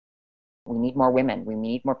We need more women. We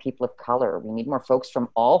need more people of color. We need more folks from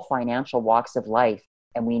all financial walks of life.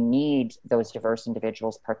 And we need those diverse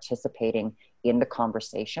individuals participating in the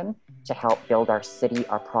conversation to help build our city,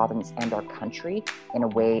 our province, and our country in a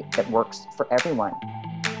way that works for everyone.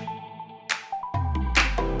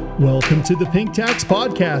 Welcome to the Pink Tax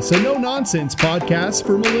Podcast, a no-nonsense podcast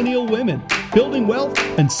for millennial women, building wealth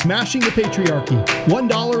and smashing the patriarchy,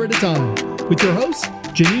 $1 at a time, with your hosts,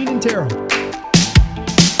 Janine and Tara.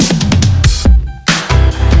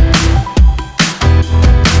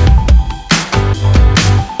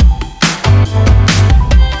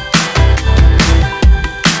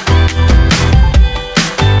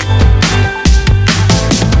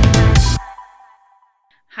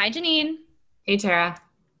 Hi, Janine. Hey, Tara.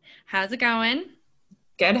 How's it going?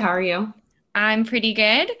 Good. How are you? I'm pretty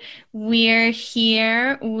good. We're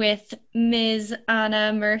here with Ms.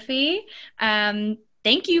 Anna Murphy.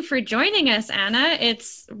 Thank you for joining us, Anna.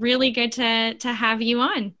 It's really good to have you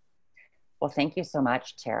on. Well, thank you so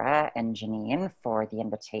much, Tara and Janine, for the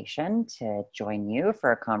invitation to join you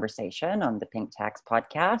for a conversation on the Pink Tax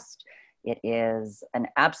Podcast. It is an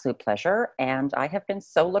absolute pleasure, and I have been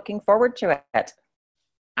so looking forward to it.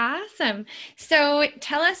 Awesome. So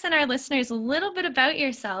tell us and our listeners a little bit about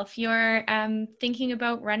yourself. You're thinking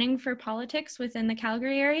about running for politics within the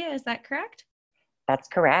Calgary area. Is that correct? That's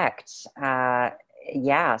correct.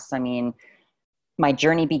 Yes. I mean, my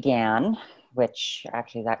journey began, which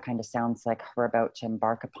actually that kind of sounds like we're about to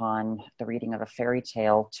embark upon the reading of a fairy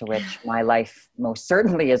tale, to which my life most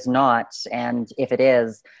certainly is not. And if it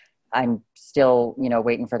is, I'm still,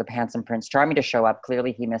 waiting for the handsome Prince Charming to show up.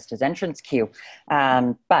 Clearly, he missed his entrance cue.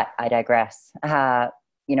 But I digress.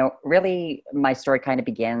 Really, my story kind of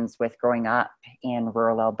begins with growing up in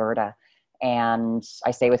rural Alberta. And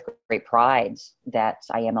I say with great pride that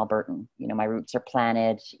I am Albertan. My roots are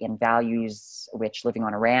planted in values which living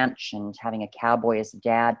on a ranch and having a cowboy as a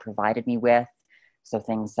dad provided me with. So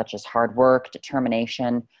things such as hard work,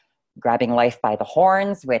 determination, grabbing life by the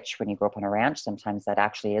horns, which when you grow up on a ranch, sometimes that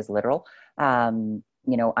actually is literal. I'm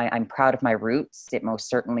proud of my roots. It most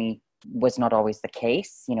certainly was not always the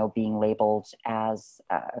case, being labeled as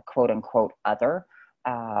a quote unquote other,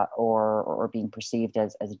 or being perceived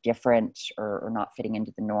as different or not fitting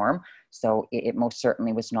into the norm. So it most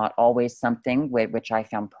certainly was not always something which I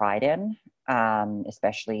found pride in,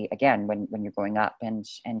 especially again, when you're growing up and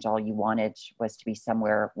all you wanted was to be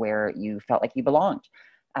somewhere where you felt like you belonged.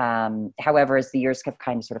 However, as the years have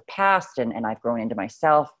kind of sort of passed and I've grown into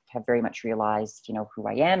myself, have very much realized, who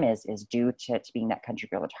I am is due to being that country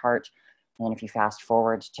girl at heart. And then if you fast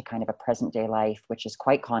forward to kind of a present day life, which is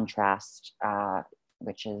quite contrast,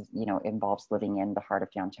 which is, involves living in the heart of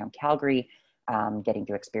downtown Calgary, getting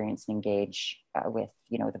to experience and engage with,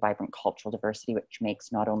 the vibrant cultural diversity, which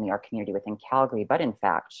makes not only our community within Calgary, but in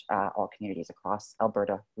fact, all communities across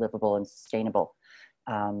Alberta livable and sustainable.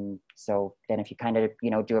 So then if you kind of,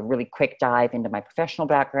 do a really quick dive into my professional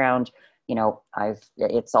background,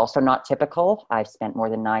 it's also not typical. I've spent more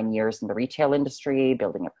than 9 years in the retail industry,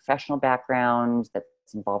 building a professional background that's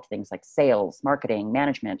involved things like sales, marketing,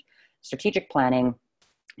 management, strategic planning,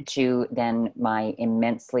 to then my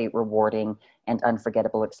immensely rewarding and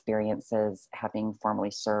unforgettable experiences having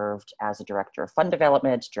formerly served as a director of fund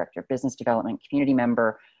development, director of business development, committee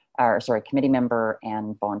member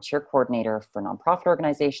and volunteer coordinator for nonprofit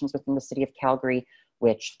organizations within the city of Calgary,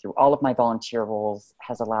 which through all of my volunteer roles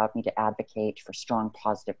has allowed me to advocate for strong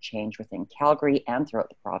positive change within Calgary and throughout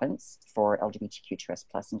the province for LGBTQ2S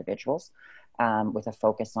plus individuals, with a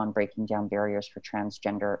focus on breaking down barriers for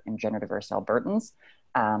transgender and gender diverse Albertans.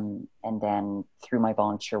 And then through my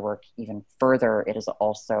volunteer work even further, it has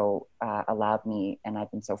also allowed me, and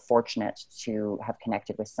I've been so fortunate to have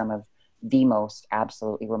connected with some of the most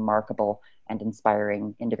absolutely remarkable and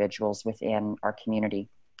inspiring individuals within our community.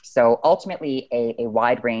 So ultimately a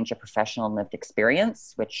wide range of professional and lived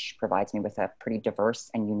experience, which provides me with a pretty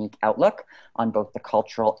diverse and unique outlook on both the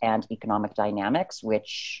cultural and economic dynamics,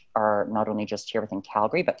 which are not only just here within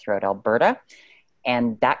Calgary, but throughout Alberta.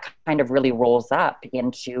 And that kind of really rolls up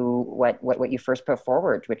into what you first put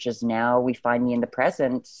forward, which is now we find me in the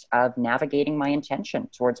present of navigating my intention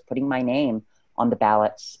towards putting my name on the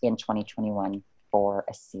ballot in 2021 for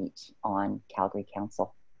a seat on Calgary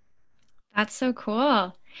Council. That's so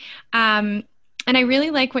cool. And I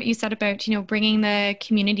really like what you said about, bringing the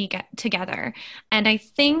community together. And I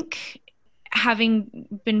think having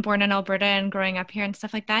been born in Alberta and growing up here and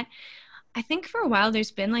stuff like that, I think for a while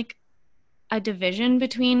there's been like a division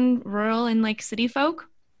between rural and like city folk,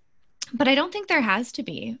 but I don't think there has to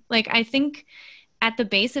be. Like, I think at the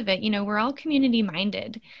base of it, we're all community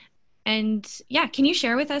minded. And yeah, can you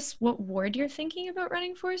share with us what ward you're thinking about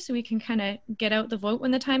running for so we can kind of get out the vote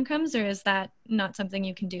when the time comes, or is that not something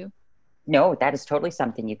you can do? No, that is totally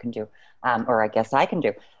something you can do, or I guess I can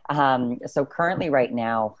do. So currently, right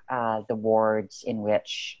now, the ward in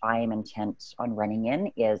which I am intent on running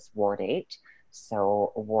in is Ward 8.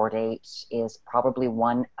 So Ward 8 is probably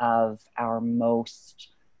one of our most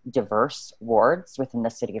diverse wards within the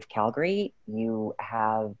city of Calgary. You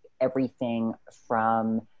have everything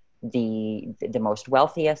from the most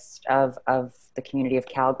wealthiest of the community of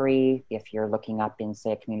Calgary. If you're looking up in,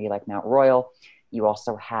 say, a community like Mount Royal, you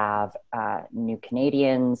also have new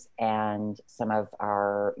Canadians and some of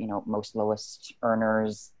our, most lowest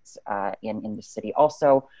earners in the city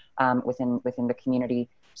also within the community.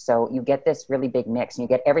 So you get this really big mix, and you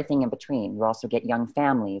get everything in between. You also get young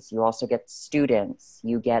families. You also get students.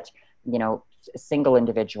 You get, single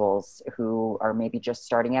individuals who are maybe just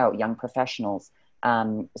starting out, young professionals.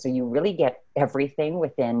 So you really get everything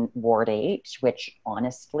within Ward 8, which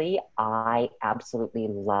honestly I absolutely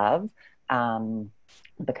love,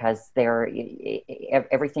 because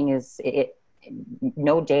everything is it.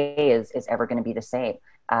 No day is ever going to be the same.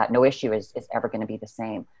 No issue is ever going to be the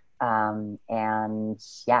same. And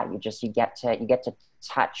yeah, you get to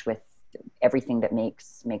touch with everything that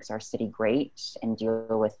makes our city great, and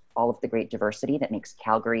deal with all of the great diversity that makes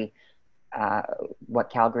Calgary uh, what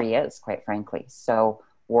Calgary is, quite frankly. So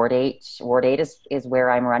Ward 8 is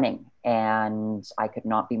where I'm running, and I could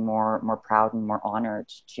not be more proud and more honored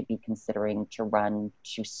to be considering to run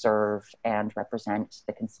to serve and represent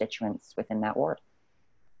the constituents within that ward.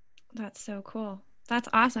 That's so cool. That's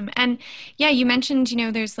awesome. And yeah, you mentioned,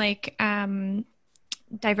 there's like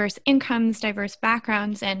diverse incomes, diverse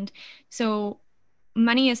backgrounds. And so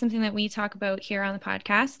money is something that we talk about here on the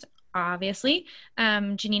podcast, obviously.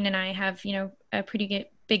 Janine and I have, a pretty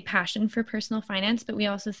big passion for personal finance, but we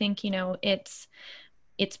also think,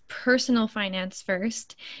 it's personal finance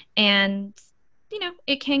first. And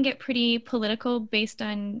it can get pretty political based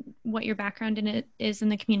on what your background in it is in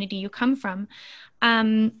the community you come from.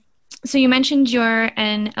 Um, so you mentioned you're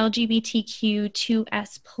an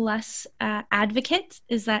LGBTQ2S plus advocate.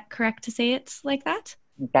 Is that correct to say it's like that?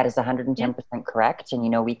 That is Yeah. 110% correct. And,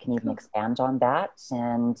 we can even Cool. expand on that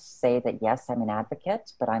and say that, yes, I'm an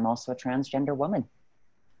advocate, but I'm also a transgender woman.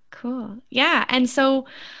 Cool. Yeah. And so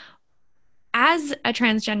as a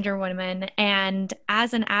transgender woman and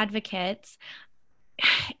as an advocate,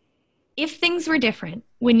 if things were different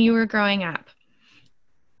when you were growing up,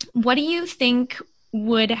 what do you think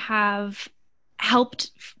would have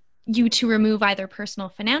helped you to remove either personal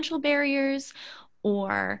financial barriers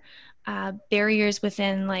or barriers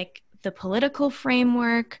within like the political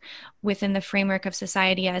framework, within the framework of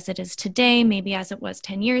society as it is today, maybe as it was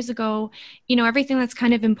 10 years ago, everything that's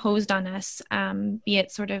kind of imposed on us, be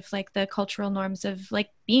it sort of like the cultural norms of like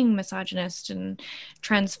being misogynist and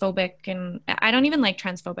transphobic. And I don't even like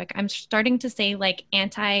transphobic. I'm starting to say like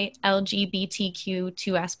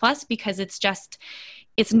anti-LGBTQ2S plus because it's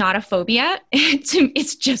not a phobia.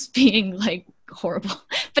 It's just being like horrible.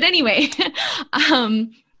 But anyway,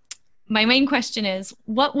 um, my main question is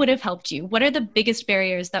what would have helped you? What are the biggest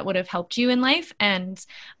barriers that would have helped you in life? And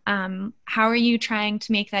how are you trying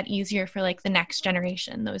to make that easier for like the next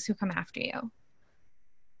generation, those who come after you?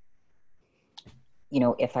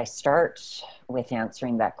 If I start with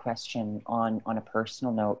answering that question on a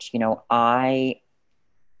personal note,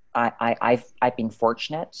 I've been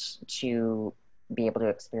fortunate to be able to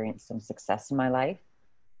experience some success in my life,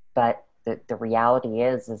 but the reality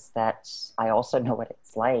is that I also know what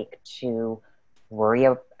it's like to worry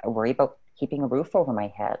worry about keeping a roof over my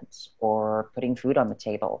head or putting food on the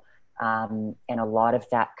table, and a lot of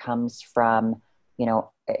that comes from,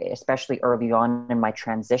 especially early on in my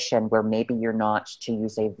transition, where maybe you're not, to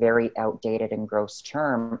use a very outdated and gross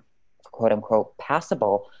term, quote unquote,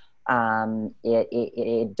 passable.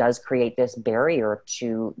 It does create this barrier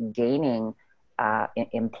to gaining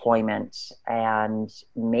employment and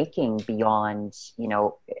making beyond,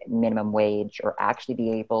 minimum wage, or actually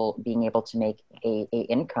being able to make a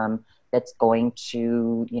income that's going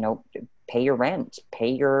to, pay your rent, pay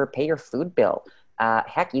your food bill,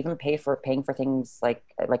 heck, even paying for things like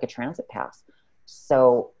a transit pass.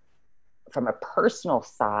 So from a personal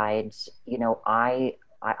side, I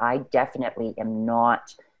definitely am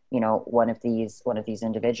not, one of these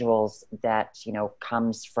individuals that,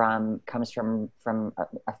 comes from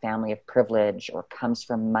a family of privilege, or comes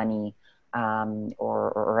from money,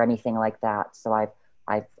 or anything like that. So I've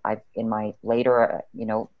in my later,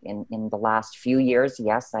 in the last few years,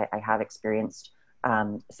 yes, I have experienced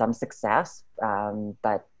some success,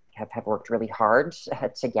 but have worked really hard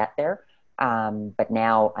to get there. But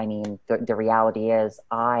now, I mean, the reality is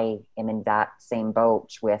I am in that same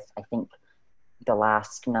boat with, I think, the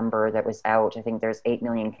last number that was out. I think there's 8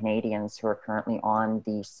 million Canadians who are currently on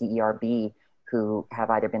the CERB who have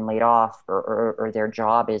either been laid off or their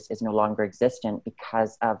job is no longer existent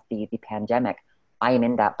because of the pandemic. I am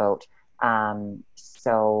in that boat.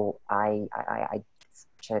 So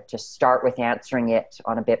to start with answering it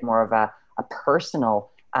on a bit more of a personal,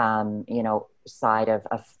 side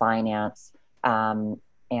of finance. And,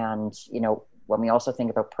 when we also think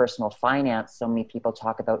about personal finance, so many people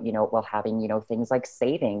talk about, having, things like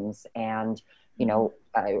savings and,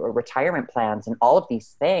 retirement plans and all of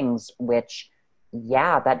these things, which,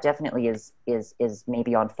 yeah, that definitely is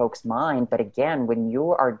maybe on folks' mind. But again, when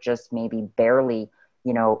you are just maybe barely,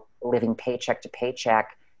 living paycheck to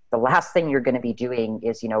paycheck, the last thing you're going to be doing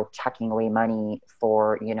is, tucking away money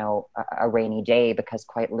for, a rainy day, because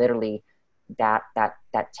quite literally that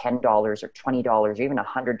 $10 or $20 or even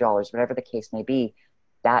 $100, whatever the case may be,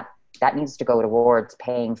 that needs to go towards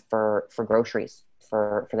paying for groceries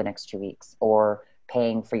for the next 2 weeks, or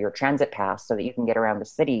paying for your transit pass so that you can get around the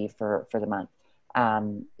city for the month.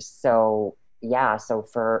 So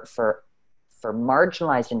for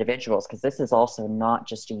marginalized individuals, because this is also not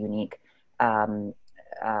just a unique,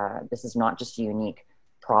 this is not just a unique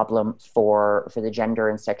problem for the gender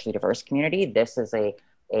and sexually diverse community. This is a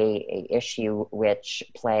issue which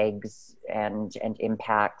plagues and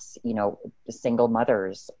impacts, single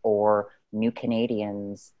mothers or new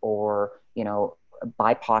Canadians or,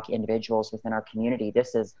 BIPOC individuals within our community.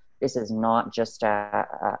 This is not just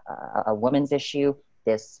a woman's issue.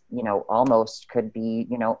 This, almost could be,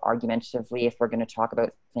 argumentatively, if we're going to talk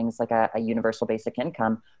about things like a universal basic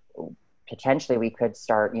income, potentially we could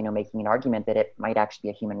start, making an argument that it might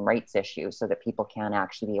actually be a human rights issue, so that people can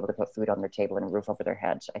actually be able to put food on their table and a roof over their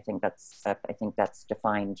head. I think that's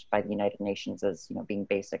defined by the United Nations as, being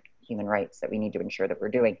basic human rights that we need to ensure that we're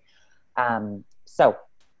doing. So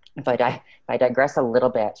if I digress a little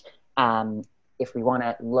bit, if we want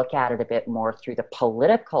to look at it a bit more through the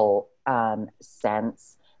political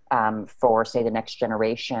sense, for, say, the next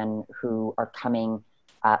generation who are coming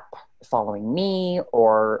up following me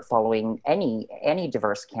or following any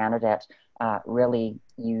diverse candidate, really,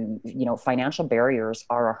 financial barriers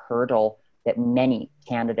are a hurdle that many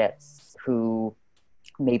candidates who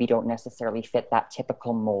maybe don't necessarily fit that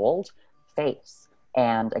typical mold face.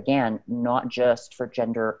 And again, not just for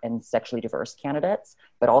gender and sexually diverse candidates,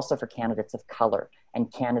 but also for candidates of color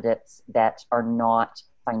and candidates that are not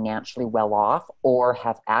financially well off or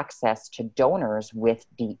have access to donors with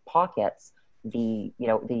deep pockets. The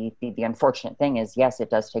unfortunate thing is, yes, it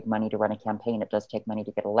does take money to run a campaign. It does take money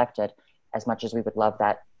to get elected. As much as we would love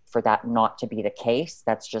that for that not to be the case,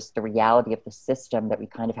 that's just the reality of the system that we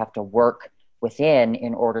kind of have to work within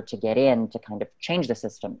in order to get in to kind of change the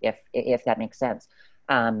system, if that makes sense.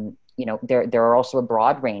 There are also a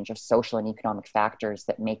broad range of social and economic factors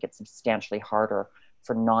that make it substantially harder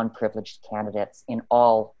for non-privileged candidates in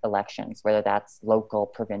all elections, whether that's local,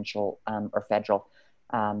 provincial, or federal.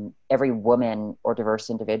 Every woman or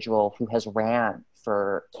diverse individual who has ran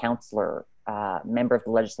for councillor, member of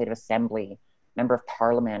the Legislative Assembly, member of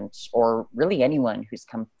Parliament, or really anyone who's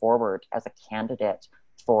come forward as a candidate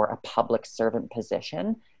for a public servant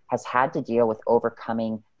position has had to deal with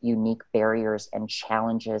overcoming unique barriers and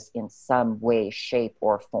challenges in some way, shape,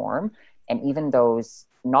 or form. And even those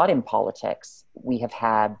not in politics, we have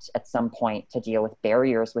had at some point to deal with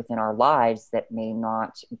barriers within our lives that may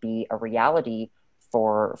not be a reality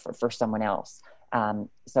for someone else.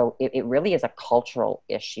 So it really is a cultural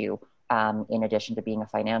issue, in addition to being a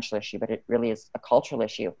financial issue, but it really is a cultural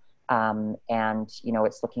issue. And,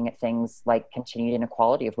 it's looking at things like continued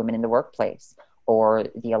inequality of women in the workplace, or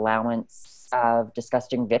the allowance of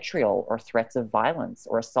disgusting vitriol or threats of violence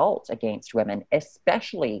or assault against women,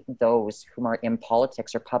 especially those whom are in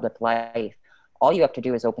politics or public life. All you have to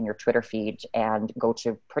do is open your Twitter feed and go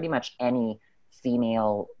to pretty much any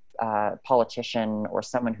female politician or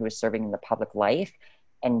someone who is serving in the public life,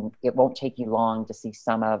 and it won't take you long to see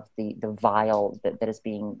some of the vile that is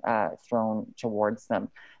being thrown towards them.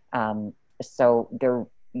 So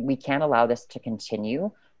we can't allow this to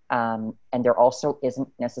continue. And there also isn't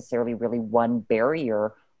necessarily really one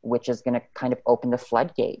barrier which is going to kind of open the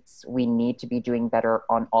floodgates. We need to be doing better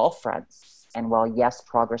on all fronts. And while, yes,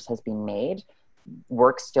 progress has been made,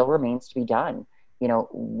 work still remains to be done.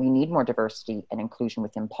 We need more diversity and inclusion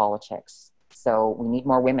within politics. So we need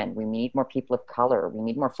more women. We need more people of color. We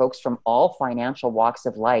need more folks from all financial walks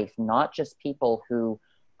of life, not just people who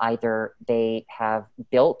either they have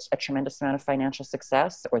built a tremendous amount of financial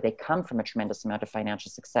success or they come from a tremendous amount of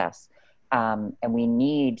financial success. And we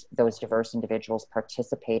need those diverse individuals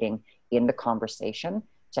participating in the conversation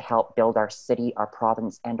to help build our city, our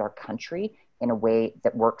province, and our country in a way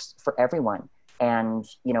that works for everyone. And,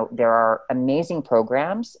 there are amazing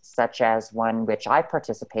programs, such as one which I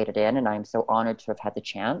participated in, and I'm so honored to have had the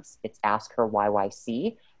chance. It's Ask Her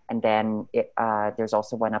YYC. And then there's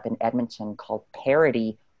also one up in Edmonton called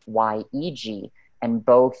Parity YEG. And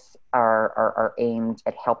both are aimed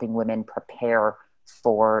at helping women prepare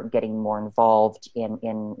for getting more involved in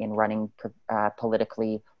running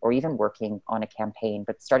politically, or even working on a campaign,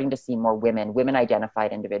 but starting to see more women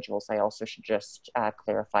identified individuals. I also should just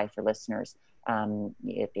clarify for listeners,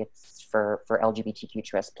 it's for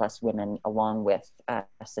LGBTQ2S plus women, along with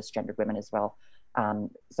cisgendered women as well.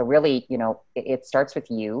 So really, it starts with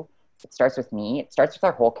you, it starts with me, it starts with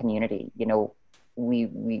our whole community.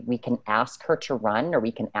 We can ask her to run, or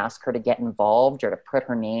we can ask her to get involved, or to put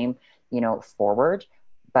her name forward.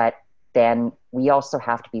 But then we also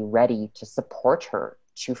have to be ready to support her,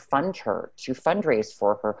 to fund her, to fundraise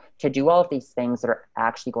for her, to do all of these things that are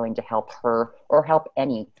actually going to help her, or help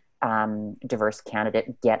any diverse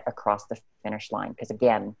candidate get across the finish line. Because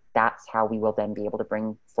again, that's how we will then be able to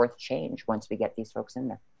bring forth change once we get these folks in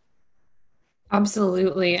there.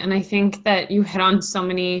 Absolutely. And I think that you hit on so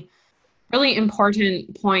many really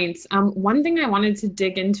important points. One thing I wanted to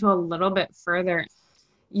dig into a little bit further,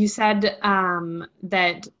 you said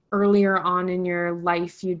that earlier on in your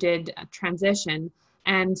life you did a transition.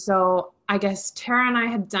 And so I guess Tara and I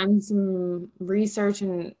had done some research,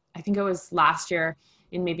 and I think it was last year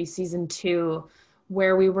in maybe season 2,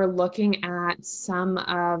 where we were looking at some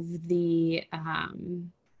of the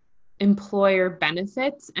employer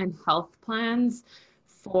benefits and health plans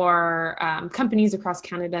for companies across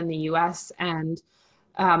Canada and the US. And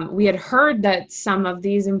we had heard that some of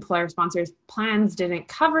these employer sponsored plans didn't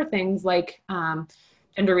cover things like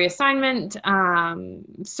gender reassignment,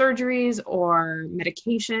 surgeries, or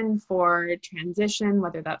medication for transition,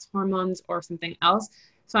 whether that's hormones or something else.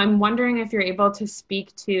 So I'm wondering if you're able to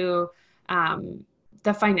speak to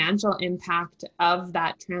the financial impact of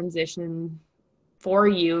that transition for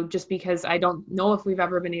you, just because I don't know if we've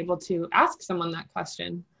ever been able to ask someone that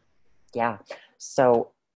question. Yeah.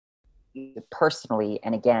 So personally,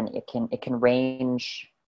 and again, it can range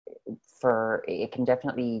it can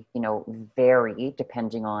definitely, vary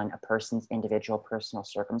depending on a person's individual personal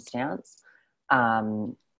circumstance.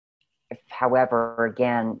 However,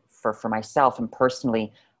 again, for myself and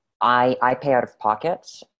personally, I pay out of pocket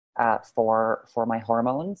for my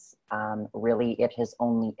hormones. Really, it has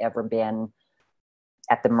only ever been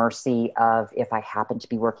at the mercy of if I happen to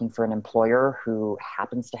be working for an employer who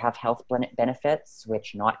happens to have health benefits,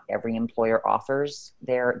 which not every employer offers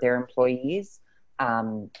their employees.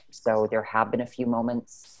 So there have been a few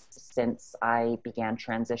moments since I began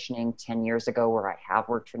transitioning 10 years ago where I have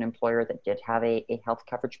worked for an employer that did have a health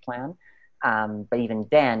coverage plan. But even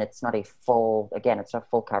then, it's not it's not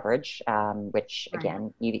full coverage, which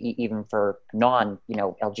again, even for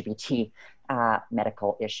LGBT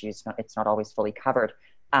medical issues, it's not always fully covered.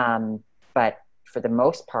 But for the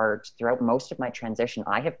most part, throughout most of my transition,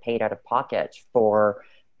 I have paid out of pocket for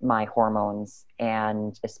my hormones,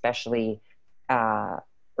 and especially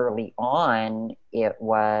early on, it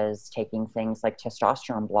was taking things like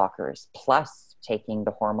testosterone blockers, plus taking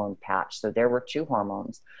the hormone patch. So there were 2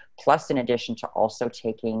 hormones, plus in addition to also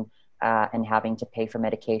taking and having to pay for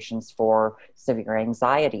medications for severe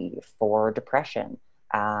anxiety, for depression,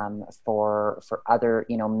 for other,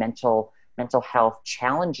 mental health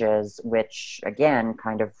challenges, which again,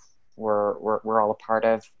 kind of we're all a part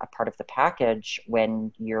of the package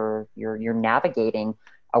when you're navigating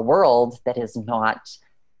a world that is not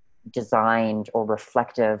designed or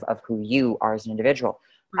reflective of who you are as an individual.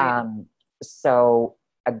 Right. So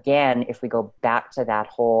again, if we go back to that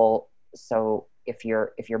whole, so if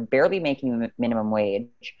you're barely making minimum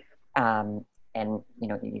wage, and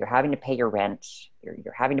you're having to pay your rent,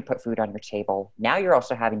 you're having to put food on your table. Now you're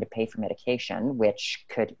also having to pay for medication, which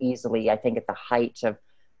could easily, I think at the height of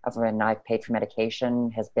when I've paid for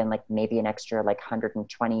medication has been like maybe an extra like $120,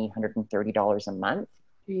 $130 a month.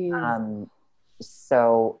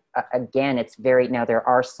 So again, it's now there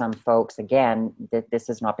are some folks, again, this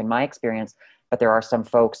has not been my experience, but there are some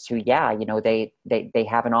folks who, they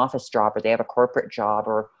have an office job, or they have a corporate job,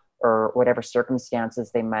 or whatever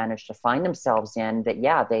circumstances they manage to find themselves in,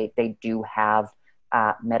 that, they do have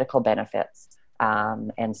medical benefits.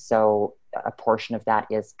 And so a portion of that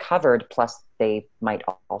is covered, plus they might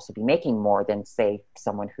also be making more than, say,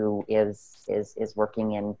 someone who is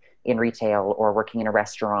working in retail, or working in a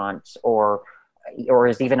restaurant, or or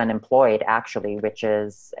is even unemployed, actually, which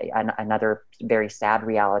is another very sad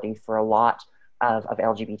reality for a lot of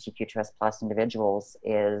LGBTQ2S plus individuals,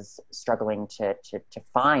 is struggling to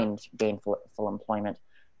find gainful employment.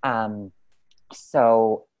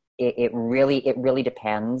 So it really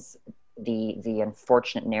depends. The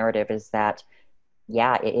unfortunate narrative is that,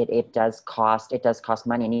 yeah, it does cost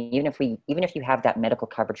money. And even if you have that medical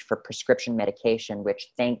coverage for prescription medication, which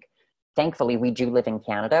thankfully we do live in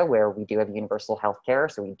Canada, where we do have universal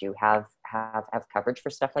healthcare, so we do have coverage for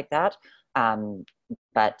stuff like that.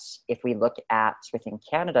 But if we look at within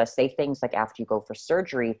Canada, say things like after you go for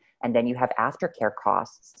surgery, and then you have aftercare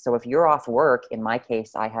costs. So if you're off work, in my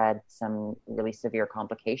case, I had some really severe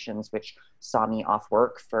complications, which saw me off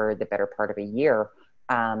work for the better part of a year.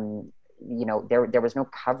 There was no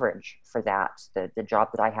coverage for that. The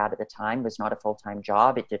job that I had at the time was not a full-time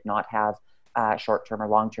job. It did not have short-term or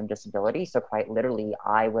long-term disability. So quite literally,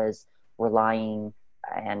 I was relying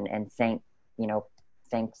and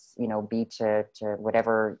thanks be to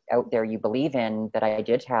whatever out there you believe in, that I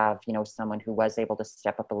did have someone who was able to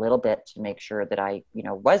step up a little bit to make sure that I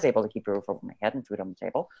was able to keep a roof over my head and food on the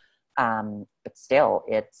table. But still,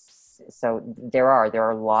 there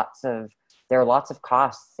are lots of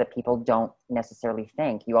costs that people don't necessarily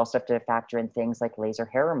think. You also have to factor in things like laser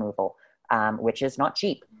hair removal, which is not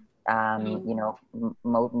cheap.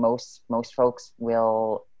 Most folks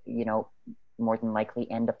will, more than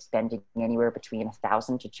likely end up spending anywhere between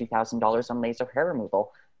 $1,000 to $2,000 on laser hair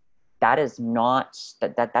removal. That is not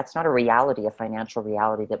that's not a reality, a financial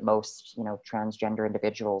reality that most transgender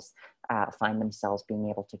individuals find themselves being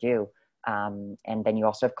able to do. And then you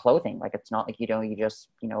also have clothing. Like, it's not like you just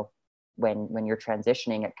when you're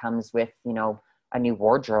transitioning, it comes with a new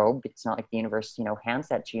wardrobe. It's not like the universe hands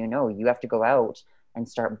that to you. No, you have to go out and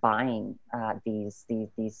start buying these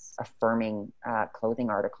affirming clothing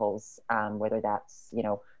articles, whether that's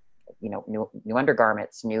new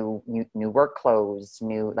undergarments, new work clothes,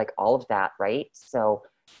 new, like, all of that, right? So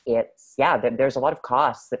there's a lot of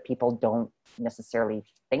costs that people don't necessarily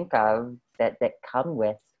think of that come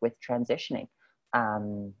with transitioning.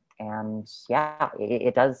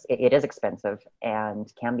 It is expensive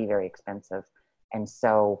and can be very expensive. And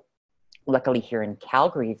so luckily here in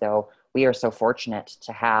Calgary, though, we are so fortunate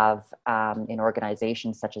to have an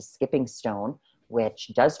organization such as Skipping Stone,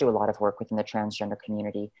 which does do a lot of work within the transgender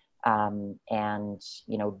community, and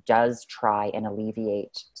does try and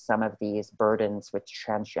alleviate some of these burdens which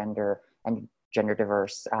transgender and gender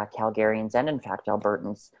diverse Calgarians, and in fact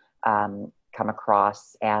Albertans, come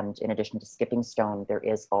across. And in addition to Skipping Stone, there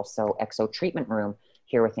is also Exo Treatment Room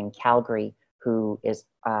here within Calgary, who has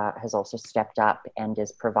also stepped up and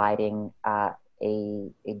is providing a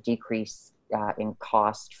decrease in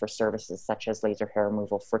cost for services such as laser hair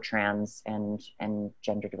removal for trans and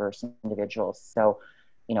gender diverse individuals. So,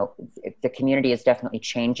 the community is definitely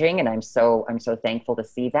changing, and I'm so thankful to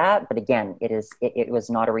see that. But again, it was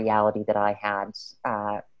not a reality that I had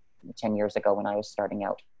 10 years ago when I was starting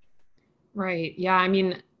out. Right. Yeah. I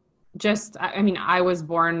was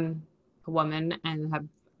born a woman and have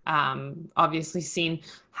obviously seen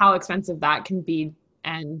how expensive that can be.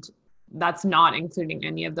 And that's not including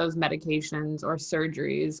any of those medications or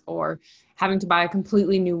surgeries, or having to buy a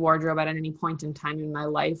completely new wardrobe at any point in time in my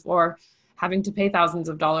life, or having to pay thousands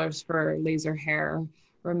of dollars for laser hair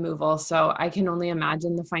removal. So I can only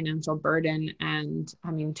imagine the financial burden. And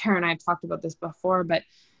Tara and I have talked about this before, but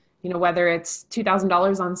whether it's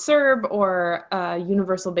 $2,000 on CERB or a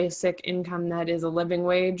universal basic income that is a living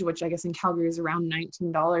wage, which I guess in Calgary is around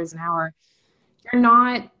 $19 an hour, you're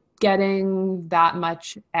not getting that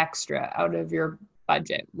much extra out of your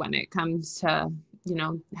budget when it comes to,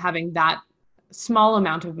 having that small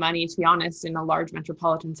amount of money, to be honest, in a large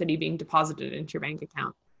metropolitan city being deposited into your bank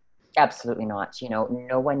account. Absolutely not.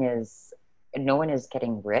 No one is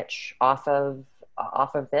getting rich off of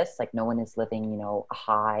this. Like, no one is living,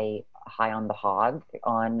 high on the hog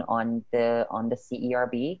on the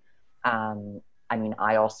CERB.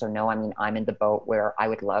 I also know, I'm in the boat where I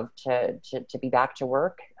would love to be back to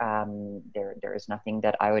work. There is nothing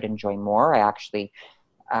that I would enjoy more. I actually,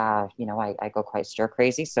 I go quite stir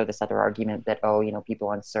crazy. So this other argument that, people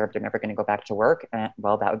on CERB, they're never going to go back to work.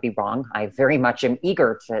 Well, that would be wrong. I very much am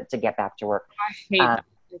eager to get back to work. I hate that.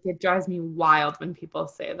 It drives me wild when people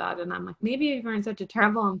say that. And I'm like, maybe if you weren't such a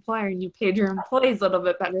terrible employer and you paid your employees a little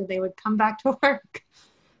bit better, they would come back to work.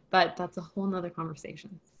 But that's a whole nother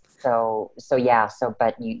conversation.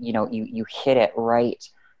 But you hit it right.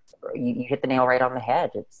 You hit the nail right on the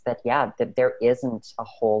head. It's that there isn't a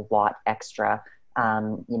whole lot extra.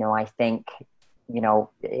 I think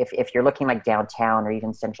if you're looking like downtown or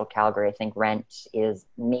even central Calgary, I think rent is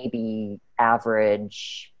maybe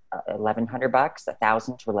average $1,100,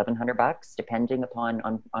 $1,000 to $1,100, depending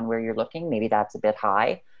upon on where you're looking. Maybe that's a bit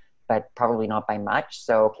high, but probably not by much.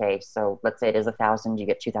 So okay, so let's say it is 1,000, you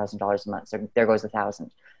get $2,000 a month. So there goes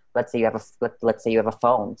 1,000. Let's say you have a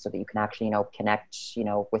phone so that you can actually connect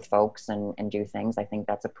with folks and do things. I think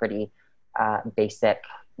that's a pretty basic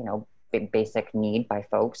basic need by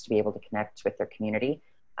folks to be able to connect with their community.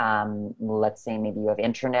 Let's say maybe you have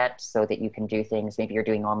internet so that you can do things. Maybe you're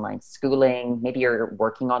doing online schooling. Maybe you're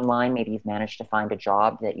working online. Maybe you've managed to find a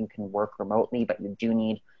job that you can work remotely, but you do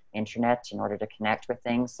need internet in order to connect with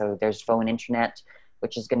things. So there's phone internet,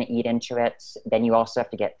 which is going to eat into it. Then you also have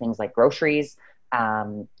to get things like groceries.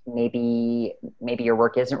 Maybe your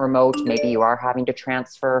work isn't remote. Maybe you are having to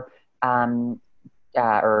transfer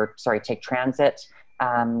take transit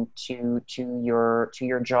to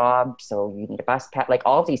your job. So you need a bus pass, like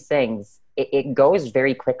all of these things. It goes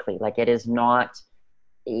very quickly. Like it is not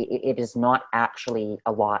actually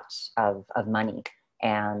a lot of money.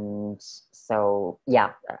 And so,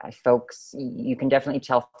 yeah, folks, you can definitely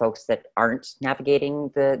tell folks that aren't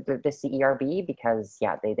navigating the CERB because,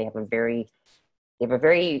 yeah, they have a very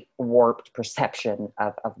warped perception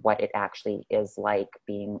of what it actually is like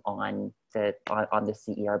being on the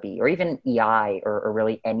CERB or even EI or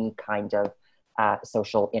really any kind of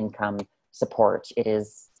social income support.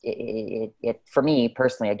 It for me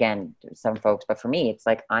personally, again, some folks, but for me, it's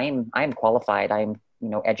like I'm qualified, I'm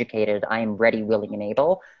educated, I'm ready, willing, and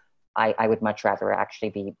able. I would much rather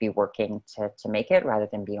actually be working to make it rather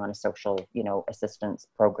than be on a social assistance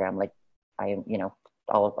program like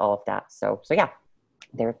all of that. So yeah.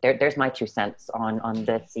 There's my 2 cents on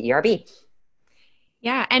the CERB.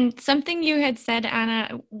 Yeah, and something you had said,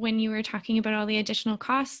 Anna, when you were talking about all the additional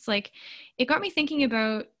costs, like it got me thinking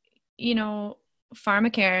about,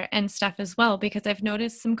 pharmacare and stuff as well, because I've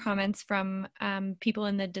noticed some comments from people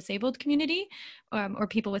in the disabled community or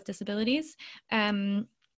people with disabilities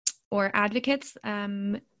or advocates.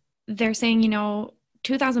 They're saying,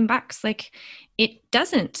 $2,000, like it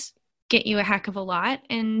doesn't get you a heck of a lot.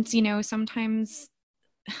 And, sometimes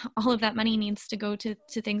all of that money needs to go to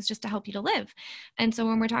things just to help you to live. And so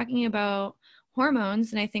when we're talking about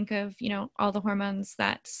hormones, and I think of, all the hormones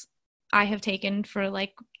that I have taken for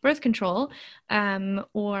like birth control,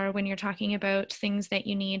 or when you're talking about things that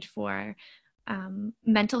you need for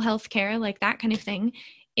mental health care, like that kind of thing.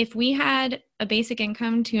 If we had a basic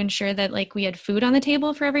income to ensure that like we had food on the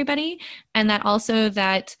table for everybody, and that also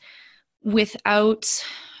that without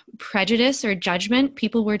prejudice or judgment,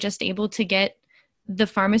 people were just able to get the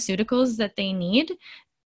pharmaceuticals that they need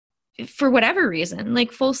for whatever reason,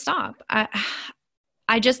 like full stop.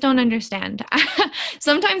 I just don't understand.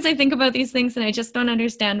 Sometimes I think about these things and I just don't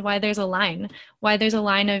understand why there's a line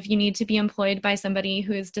of you need to be employed by somebody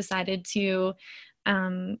who has decided to,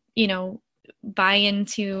 buy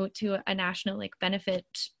into a national like benefit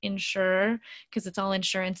insurer because it's all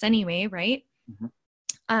insurance anyway, right? Mm-hmm.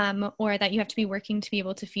 Or that you have to be working to be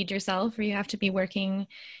able to feed yourself, or you have to be working,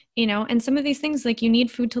 and some of these things, like you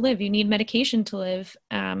need food to live, you need medication to live.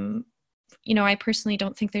 I personally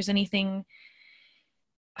don't think there's anything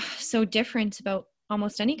so different about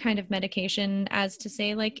almost any kind of medication as to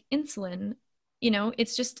say like insulin.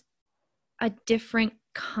 It's just a different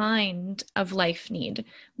kind of life need,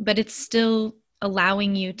 but it's still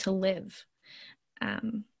allowing you to live.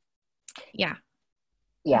 Yeah.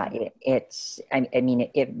 It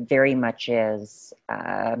very much is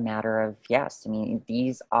a matter of, yes, I mean,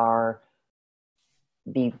 these are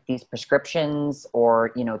these prescriptions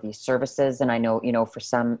or these services. And I know for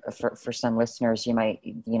some listeners, they might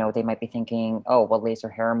be thinking, oh well, laser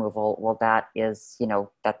hair removal, well that is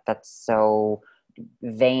that's so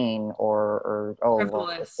vain or oh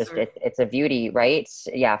frivolous, well it's a beauty, right?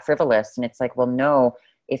 Yeah, frivolous. And it's like, well, no,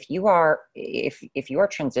 if you are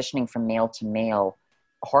transitioning from male to male,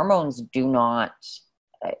 hormones do not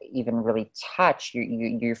even really touch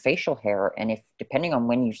your facial hair. And if depending on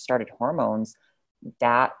when you started hormones,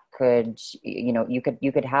 that could, you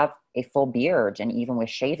could have a full beard, and even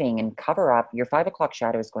with shaving and cover up, your 5 o'clock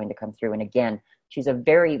shadow is going to come through. And again, she's a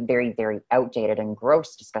very, very, very outdated and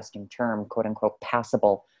gross, disgusting term, quote unquote,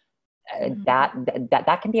 passable. Mm-hmm.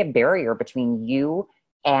 That can be a barrier between you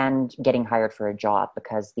and getting hired for a job,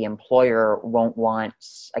 because the employer won't want,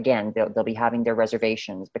 again, they'll be having their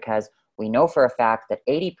reservations, because we know for a fact that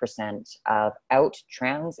 80% of out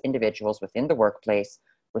trans individuals within the workplace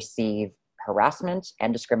receive harassment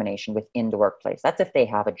and discrimination within the workplace. That's if they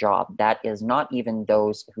have a job. That is not even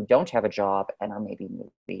those who don't have a job and are maybe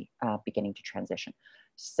beginning to transition.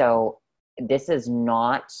 So this is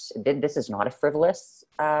not a frivolous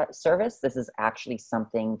service. This is actually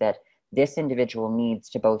something that this individual needs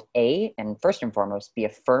to both and first and foremost, be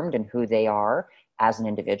affirmed in who they are as an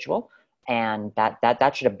individual. And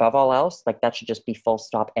that should, above all else, like that should just be full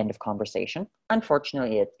stop, end of conversation.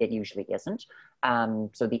 Unfortunately, it usually isn't.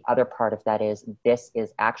 So the other part of that is, this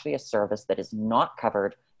is actually a service that is not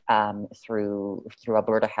covered through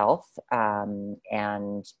Alberta Health,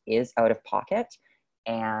 and is out of pocket.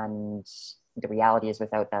 And the reality is,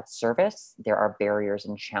 without that service, there are barriers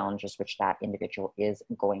and challenges which that individual is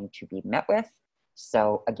going to be met with.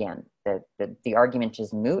 So again, the argument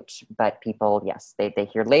is moot, but people, yes, they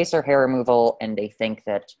hear laser hair removal and they think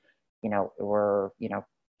that,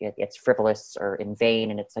 it's frivolous or in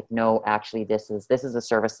vain. And it's like, no, actually, this is a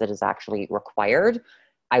service that is actually required.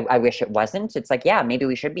 I wish it wasn't. It's like, yeah, maybe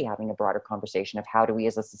we should be having a broader conversation of how do we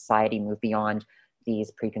as a society move beyond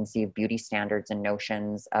these preconceived beauty standards and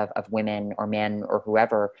notions of women or men or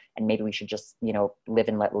whoever. And maybe we should just, live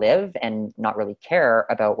and let live and not really care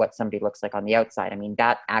about what somebody looks like on the outside. I mean,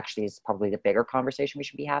 that actually is probably the bigger conversation we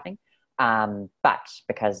should be having. But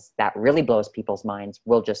because that really blows people's minds,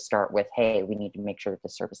 we'll just start with, hey, we need to make sure that the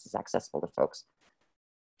service is accessible to folks.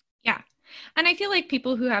 Yeah. And I feel like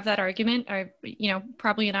people who have that argument are,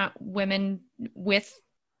 probably not women with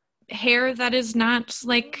hair that is not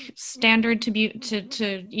like standard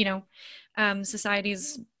to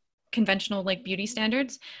society's conventional like beauty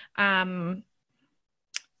standards.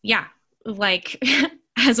 Like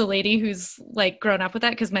as a lady who's like grown up with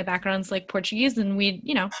that, because my background's like Portuguese and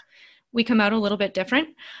we come out a little bit different.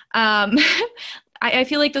 I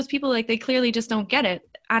feel like those people, like, they clearly just don't get it.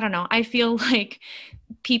 I don't know. I feel like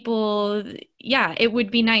people, it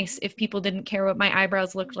would be nice if people didn't care what my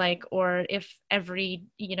eyebrows looked like, or if every,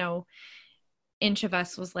 inch of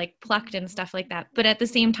us was like plucked and stuff like that. But at the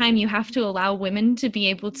same time, you have to allow women to be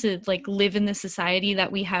able to like live in the society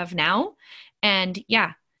that we have now. And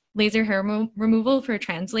laser hair removal for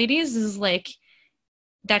trans ladies is like,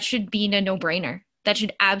 that should be a no-brainer. That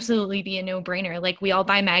should absolutely be a no-brainer. Like, we all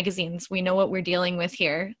buy magazines. We know what we're dealing with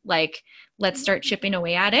here. Like, let's start chipping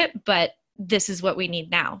away at it. But this is what we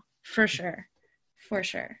need now. For sure. For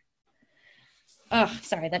sure. Oh,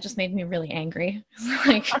 sorry. That just made me really angry.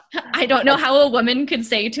 Like, I don't know how a woman could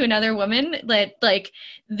say to another woman that, like,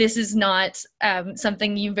 this is not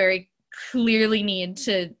something you very clearly need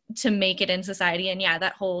to make it in society. And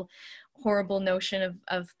that whole horrible notion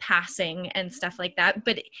of passing and stuff like that,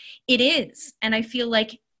 but it is. And I feel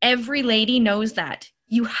like every lady knows that.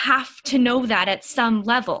 You have to know that at some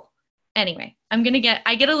level. Anyway, I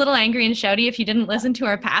get a little angry and shouty if you didn't listen to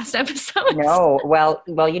our past episodes. No, well,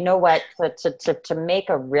 you know what, to make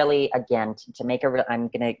a really, again, I'm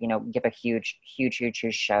going to, give a huge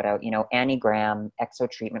shout out, Annie Graham, Exo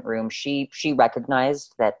Treatment Room. She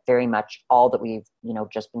recognized that very much all that we've,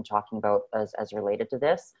 just been talking about as related to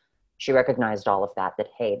this. She recognized all of that,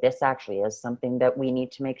 hey, this actually is something that we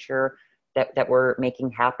need to make sure that we're making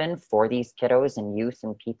happen for these kiddos and youth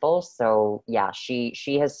and people. So she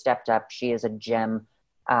has stepped up. She is a gem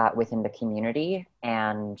within the community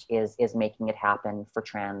and is making it happen for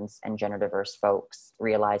trans and gender diverse folks,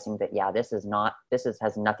 realizing that,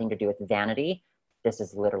 has nothing to do with vanity. This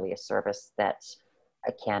is literally a service that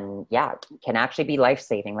can actually be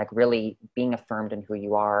life-saving, like really being affirmed in who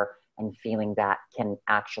you are and feeling that can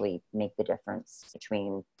actually make the difference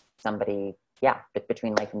between somebody,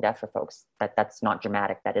 between life and death for folks. That's not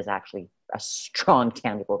dramatic. That is actually a strong,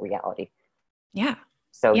 tangible reality. Yeah.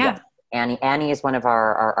 So Annie is one of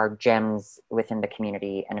our gems within the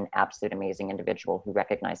community and an absolute amazing individual who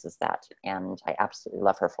recognizes that. And I absolutely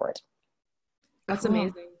love her for it. That's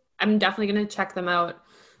amazing. I'm definitely going to check them out.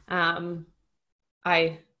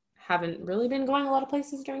 I haven't really been going a lot of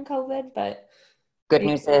places during COVID, but good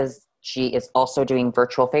news is she is also doing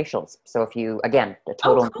virtual facials. So if you, again, the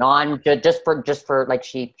total just for like,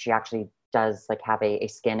 she actually does like have a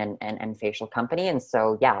skin and facial company. And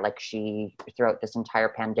so, like she, throughout this entire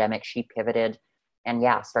pandemic, she pivoted and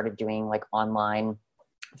started doing like online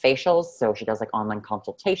facials. So she does like online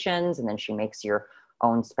consultations, and then she makes your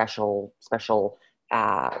own special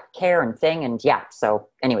care and thing. And so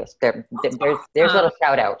anyways, there's a little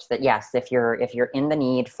shout out that yes, if you're in the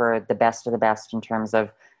need for the best of the best in terms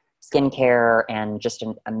of skincare and just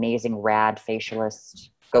an amazing rad facialist,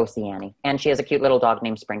 go see Annie. And she has a cute little dog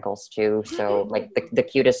named Sprinkles too. So like the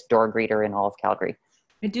cutest door greeter in all of Calgary.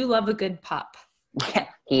 I do love a good pup.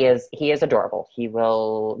 He is adorable. He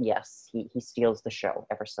will, he steals the show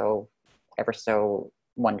ever so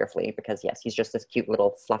wonderfully, because he's just this cute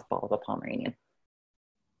little fluff ball of a Pomeranian.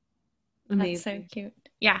 Amazing. That's so cute.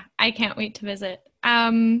 Yeah, I can't wait to visit.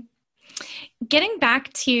 Getting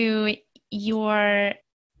back to you're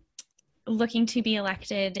looking to be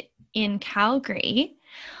elected in Calgary,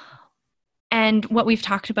 and what we've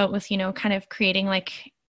talked about with, kind of creating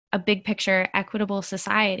like a big picture equitable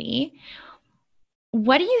society,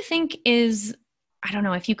 what do you think is, I don't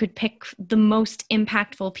know, if you could pick the most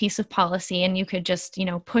impactful piece of policy and you could just,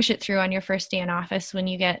 push it through on your first day in office when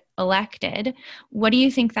you get elected, what do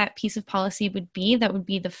you think that piece of policy would be that would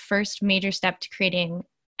be the first major step to creating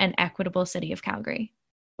an equitable city of Calgary?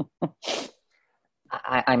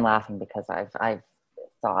 I'm laughing because I've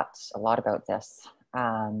thought a lot about this,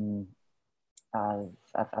 of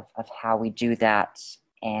how we do that.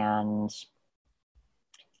 And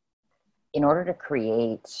in order to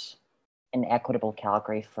create an equitable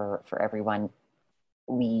Calgary for everyone,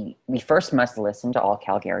 we first must listen to all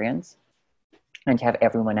Calgarians and to have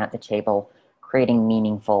everyone at the table creating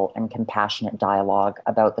meaningful and compassionate dialogue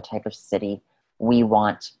about the type of city we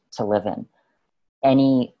want to live in.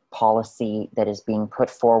 Any policy that is being put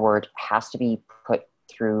forward has to be put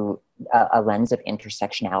through a lens of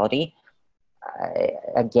intersectionality.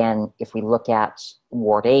 Again, if we look at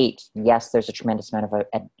Ward 8, yes, there's a tremendous amount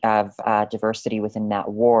of diversity within that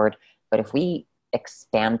ward, but if we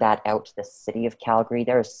expand that out to the city of Calgary,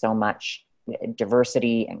 there is so much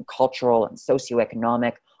diversity and cultural and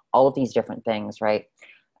socioeconomic, all of these different things, right?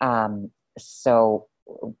 So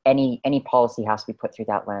any policy has to be put through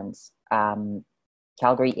that lens.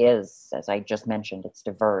 Calgary is, as I just mentioned, it's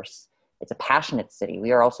diverse. It's a passionate city.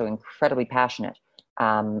 We are also incredibly passionate.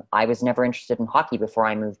 I was never interested in hockey before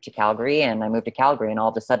I moved to Calgary, and I moved to Calgary, and all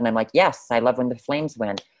of a sudden I'm like, yes, I love when the Flames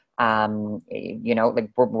win. Like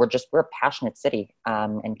we're a passionate city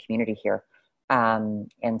and community here.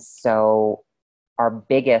 And so our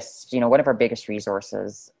biggest, one of our biggest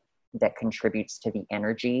resources that contributes to the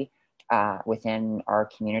energy within our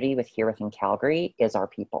community within Calgary is our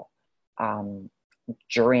people.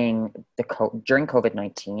 During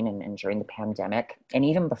COVID-19 and during the pandemic, and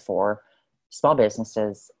even before, small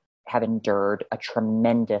businesses have endured a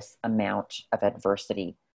tremendous amount of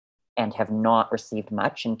adversity and have not received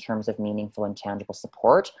much in terms of meaningful and tangible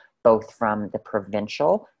support, both from the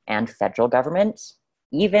provincial and federal government.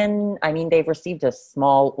 Even, they've received a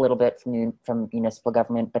small little bit from municipal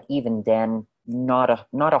government, but even then, not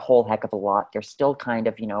a whole heck of a lot. They're still kind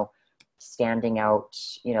of, standing out,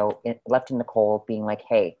 left in the cold, being like,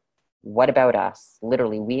 hey, what about us?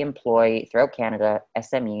 Literally, we employ, throughout Canada,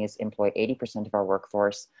 SMEs employ 80% of our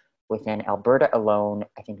workforce. Within Alberta alone,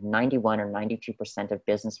 I think 91 or 92% of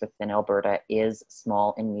business within Alberta is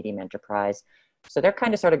small and medium enterprise. So they're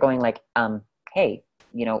kind of sort of going like, hey,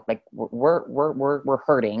 like we're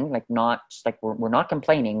hurting, like not like we're not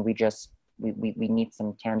complaining. We need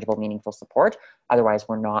some tangible, meaningful support. Otherwise,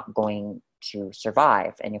 we're not going to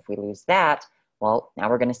survive. And if we lose that, well, now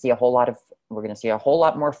we're going to see a whole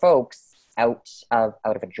lot more folks out of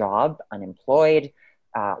a job, unemployed.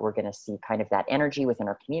 We're going to see kind of that energy within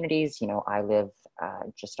our communities. I live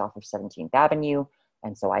just off of 17th Avenue.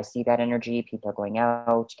 And so I see that energy. People are going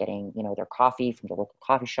out, getting, their coffee from the local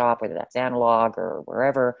coffee shop, whether that's Analog or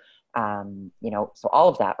wherever. So all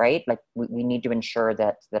of that, right? Like we need to ensure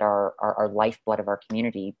that our lifeblood of our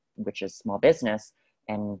community, which is small business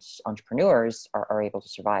and entrepreneurs, are able to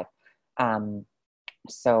survive.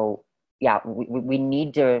 So yeah, we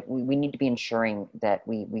need to be ensuring that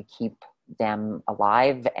we keep them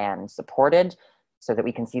alive and supported so that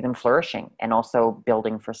we can see them flourishing and also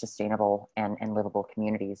building for sustainable and livable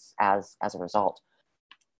communities as a result.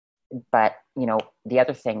 But, the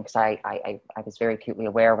other thing, because I was very acutely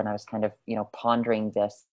aware when I was kind of, pondering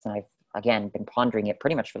this, and I've, again, been pondering it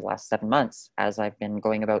pretty much for the last 7 months as I've been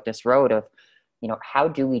going about this road of, how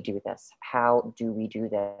do we do this? How do we do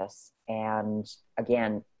this? And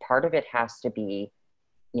again, part of it has to be,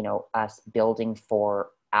 us building for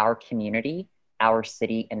our community, our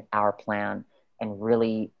city, and our plan, and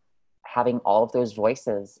really having all of those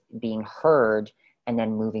voices being heard and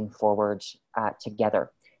then moving forward together.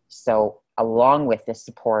 So along with the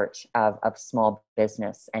support of small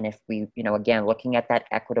business, and if we, again, looking at that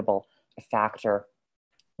equitable factor,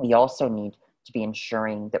 we also need to be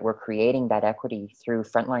ensuring that we're creating that equity through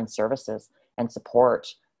frontline services and support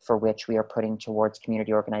for which we are putting towards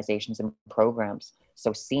community organizations and programs.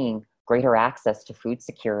 So seeing greater access to food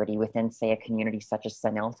security within, say, a community such as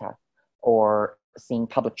Sanelta, or seeing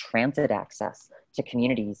public transit access to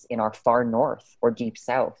communities in our far north or deep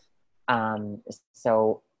south.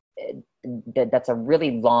 So that's a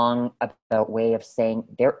really long about way of saying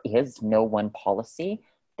there is no one policy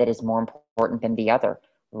that is more important than the other.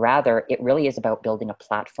 Rather, it really is about building a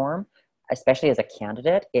platform especially as a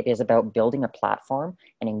candidate, it is about building a platform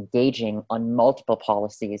and engaging on multiple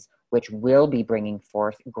policies, which will be bringing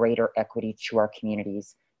forth greater equity to our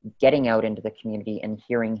communities, getting out into the community and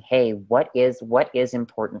hearing, hey, what is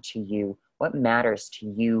important to you? What matters to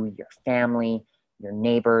you, your family, your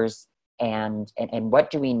neighbors, and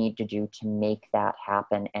what do we need to do to make that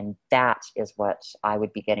happen? And that is what I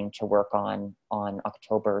would be getting to work on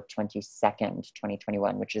October 22nd,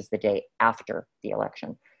 2021, which is the day after the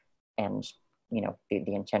election. And,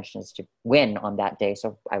 the intention is to win on that day.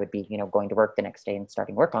 So I would be, going to work the next day and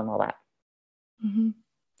starting work on all that. Mm-hmm.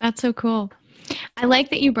 That's so cool. I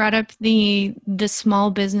like that you brought up the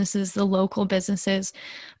small businesses, the local businesses.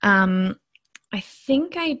 I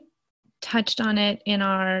think I touched on it in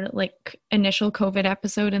our initial COVID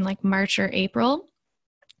episode in March or April.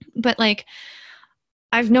 But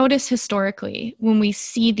I've noticed historically when we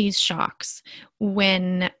see these shocks,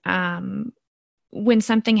 when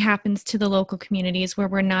something happens to the local communities where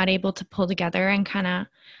we're not able to pull together and kind of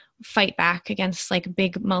fight back against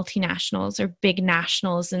big multinationals or big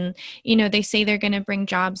nationals, and they say they're going to bring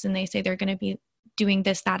jobs and they say they're going to be doing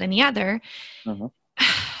this, that, and the other.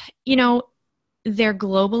 Mm-hmm. They're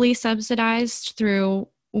globally subsidized through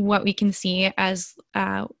what we can see as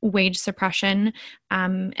wage suppression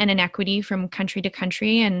and inequity from country to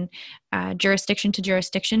country and jurisdiction to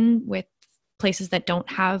jurisdiction, with places that don't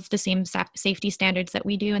have the same safety standards that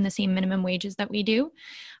we do and the same minimum wages that we do.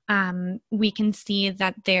 We can see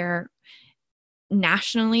that they're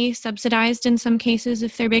nationally subsidized in some cases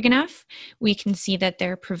if they're big enough. We can see that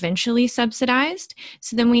they're provincially subsidized.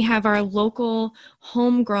 So then we have our local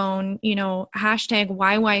homegrown, hashtag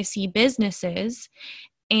YYC businesses,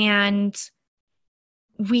 and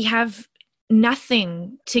we have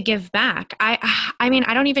nothing to give back. I mean,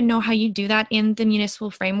 I don't even know how you do that in the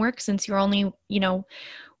municipal framework, since you're only,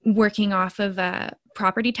 working off of a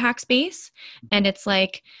property tax base. And it's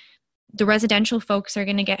the residential folks are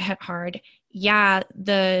going to get hit hard. Yeah,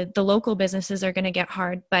 the local businesses are going to get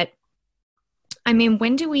hard. But I mean,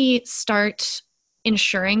 when do we start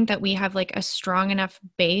ensuring that we have a strong enough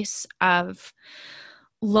base of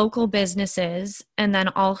local businesses, and then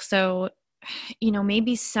also,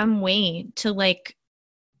 maybe some way to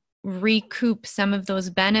recoup some of those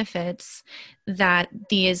benefits that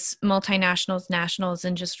these multinationals, nationals,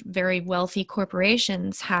 and just very wealthy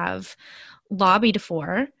corporations have lobbied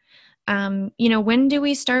for? When do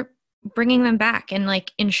we start bringing them back and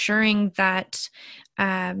ensuring that,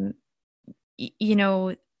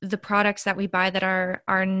 the products that we buy that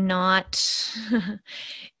are not,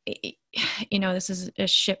 this is a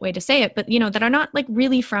shit way to say it, but, that are not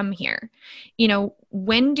really from here.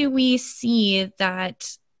 When do we see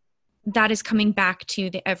that is coming back to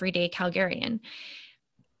the everyday Calgarian?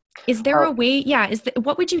 Is there a way? Yeah.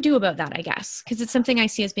 What would you do about that, I guess? Because it's something I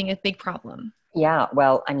see as being a big problem. Yeah,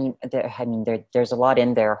 well, there's a lot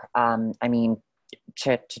in there.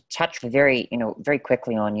 To touch very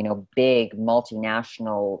quickly on, big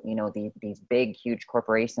multinational, these big, huge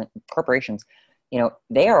corporations,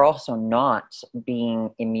 they are also not being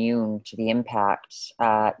immune to the impact.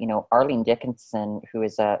 Arlene Dickinson, who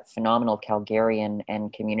is a phenomenal Calgarian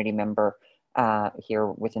and community member here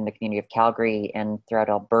within the community of Calgary and throughout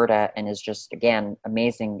Alberta, and is just, again,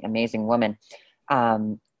 amazing woman,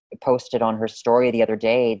 posted on her story the other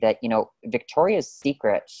day that, Victoria's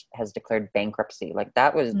Secret has declared bankruptcy.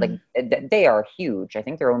 That was they are huge. I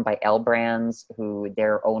think they're owned by L Brands, who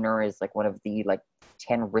their owner is one of the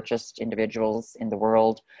 10 richest individuals in the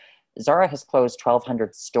world. Zara has closed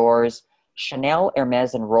 1,200 stores. Chanel,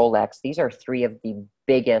 Hermes, and Rolex, these are three of the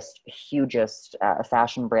biggest, hugest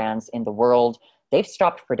fashion brands in the world. They've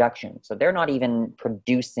stopped production, so they're not even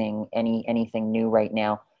producing anything new right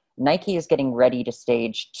now. Nike is getting ready to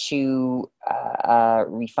stage 2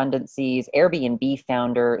 refundancies. Airbnb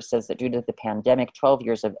founder says that due to the pandemic, 12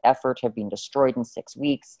 years of effort have been destroyed in 6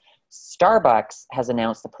 weeks. Starbucks has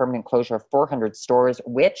announced the permanent closure of 400 stores,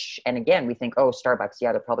 which, and again, we think, oh, Starbucks,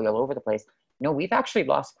 yeah, they're probably all over the place. No, we've actually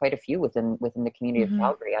lost quite a few within the community of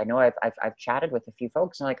Calgary. I know I've chatted with a few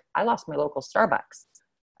folks, and I lost my local Starbucks.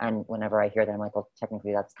 And whenever I hear that, I'm like, well,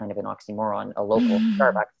 technically that's kind of an oxymoron. A local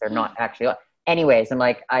Starbucks, they're not actually. Anyways, I'm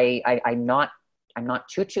not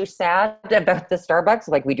too sad about the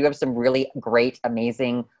Starbucks. We do have some really great,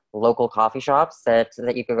 amazing local coffee shops that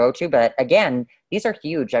you could go to. But again, these are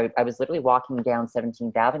huge. I was literally walking down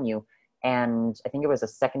 17th Avenue, and I think it was a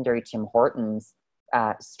secondary Tim Hortons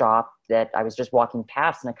stop that I was just walking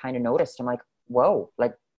past, and I kind of noticed. I'm like, whoa,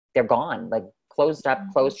 they're gone, closed up,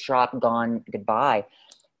 closed shop, gone, goodbye.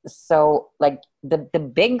 So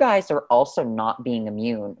the big guys are also not being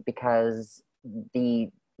immune, because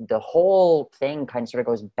the the whole thing kind of sort of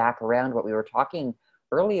goes back around what we were talking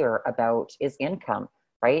earlier about is income,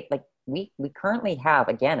 right? Like we currently have,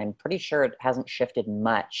 again, I'm pretty sure it hasn't shifted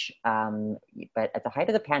much, but at the height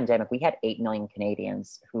of the pandemic, we had 8 million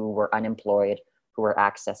Canadians who were unemployed, who were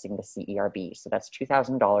accessing the CERB. So that's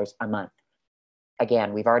 $2,000 a month.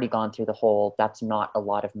 Again, we've already gone through the whole, that's not a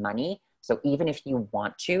lot of money. So even if you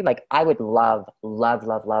want to, like, I would love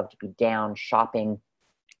to be down shopping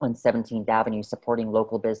on 17th Avenue, supporting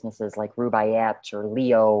local businesses like Rubaiyat or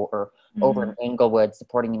Leo, or over in Englewood,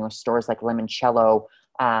 supporting, stores like Limoncello,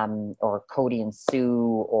 or Cody and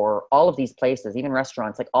Sue, or all of these places, even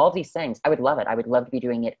restaurants, like all of these things. I would love it. I would love to be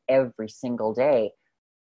doing it every single day.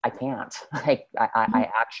 I can't. Like, I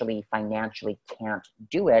actually financially can't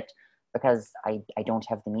do it because I don't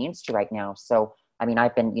have the means to right now. So, I mean,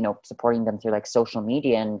 I've been, supporting them through like social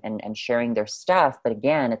media and sharing their stuff. But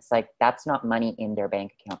again, it's like, that's not money in their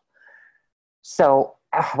bank account. So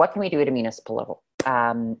what can we do at a municipal level?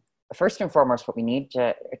 First and foremost, what we need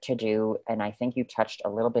to do, and I think you touched a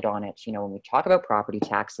little bit on it, when we talk about property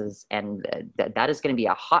taxes, and that is going to be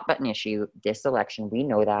a hot button issue this election. We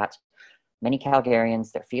know that. Many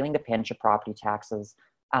Calgarians, they're feeling the pinch of property taxes.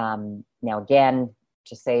 Now, again,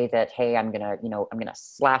 to say that, hey, I'm gonna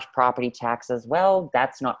slash property taxes. Well,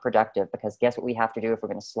 that's not productive, because guess what we have to do if we're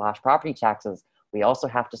gonna slash property taxes? We also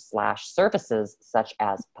have to slash services such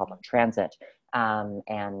as public transit,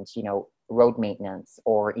 and road maintenance,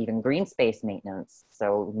 or even green space maintenance.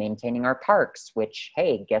 So maintaining our parks, which,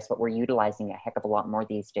 hey, guess what? We're utilizing a heck of a lot more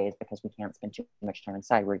these days because we can't spend too much time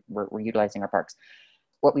inside. We're utilizing our parks.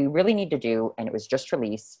 What we really need to do, and it was just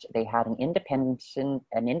released, they had an independent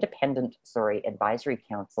advisory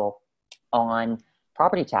council on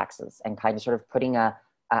property taxes, and kind of sort of putting a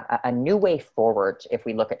new way forward if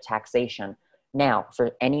we look at taxation. Now,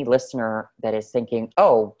 for any listener that is thinking,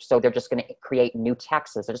 oh, so they're just going to create new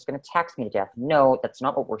taxes, they're just going to tax me to death. No, that's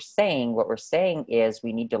not what we're saying. What we're saying is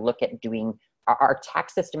we need to look at doing, our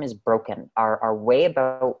tax system is broken. Our way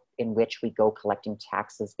about in which we go collecting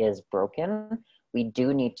taxes is broken. We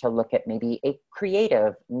do need to look at maybe a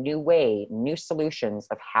creative new way, new solutions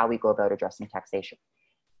of how we go about addressing taxation.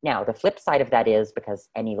 Now, the flip side of that is, because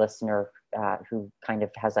any listener who kind of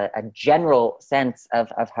has a general sense of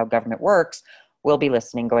how government works will be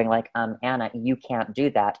listening going like, Anna, you can't do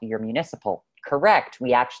that. You're municipal. Correct.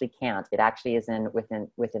 We actually can't. It actually is within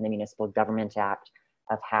the Municipal Government Act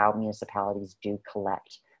of how municipalities do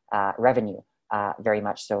collect revenue. Very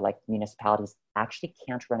much so. Like, municipalities actually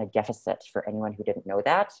can't run a deficit. For anyone who didn't know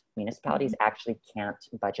that, municipalities actually can't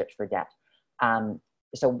budget for debt.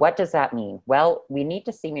 So what does that mean? Well, we need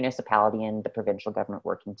to see municipality and the provincial government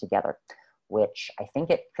working together, which I think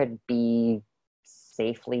it could be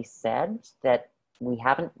safely said that we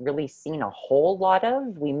haven't really seen a whole lot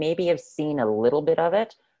of. We maybe have seen a little bit of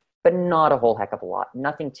it, but not a whole heck of a lot.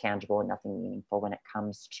 Nothing tangible and nothing meaningful when it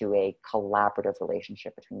comes to a collaborative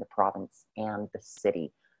relationship between the province and the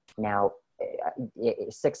city. Now,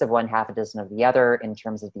 6 of one, half a dozen of the other, in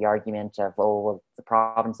terms of the argument of, oh, well, the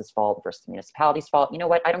province's fault versus the municipality's fault. You know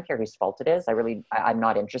what? I don't care whose fault it is. I'm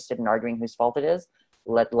not interested in arguing whose fault it is.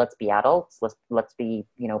 Let's be adults. Let's be,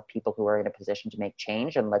 people who are in a position to make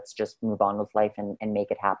change, and let's just move on with life and make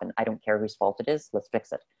it happen. I don't care whose fault it is. Let's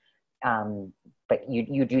fix it. But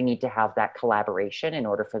you do need to have that collaboration in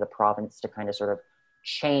order for the province to kind of sort of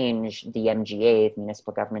change the MGA, the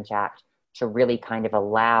Municipal Government Act, to really kind of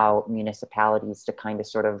allow municipalities to kind of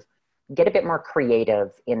sort of get a bit more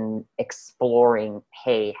creative in exploring,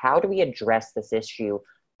 hey, how do we address this issue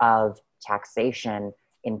of taxation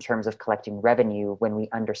in terms of collecting revenue when we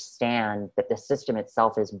understand that the system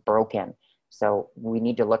itself is broken? So we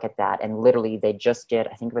need to look at that. And literally, they just did,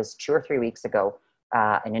 I think it was 2 or 3 weeks ago,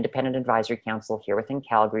 an independent advisory council here within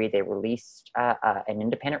Calgary. They released an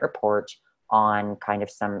independent report on kind of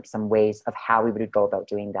some ways of how we would go about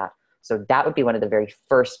doing that. So that would be one of the very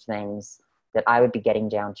first things that I would be getting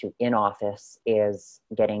down to in office, is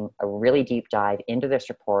getting a really deep dive into this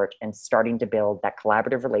report and starting to build that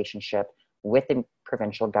collaborative relationship with the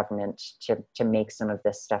provincial government to make some of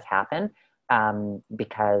this stuff happen.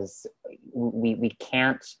 Because we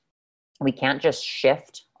can't just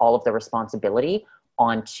shift all of the responsibility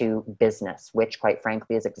onto business, which quite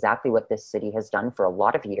frankly is exactly what this city has done for a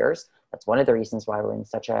lot of years. That's one of the reasons why we're in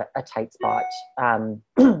such a tight spot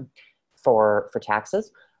for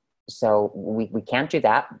taxes. So we can't do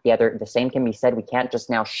that. The same can be said. We can't just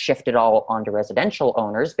now shift it all onto residential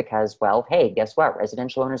owners, because, well, hey, guess what?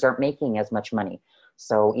 Residential owners aren't making as much money.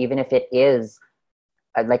 So even if it is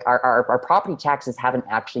like our property taxes haven't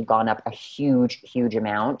actually gone up a huge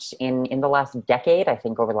amount in the last decade. I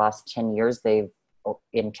think over the last 10 years, they've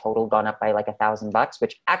in total gone up by like $1,000,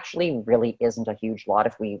 which actually really isn't a huge lot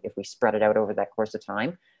if we spread it out over that course of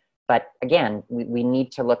time. But again, we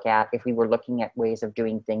need to look at, if we were looking at ways of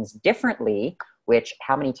doing things differently, which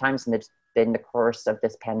how many times in the course of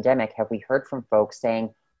this pandemic have we heard from folks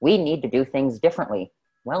saying, we need to do things differently?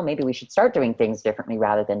 Well, maybe we should start doing things differently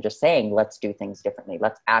rather than just saying, let's do things differently.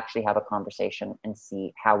 Let's actually have a conversation and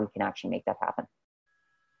see how we can actually make that happen.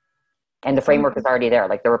 And the framework is already there.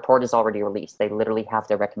 Like the report is already released. They literally have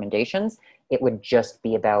their recommendations. It would just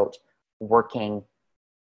be about working,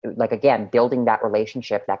 like, again, building that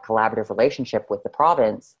relationship, that collaborative relationship with the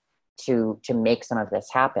province to make some of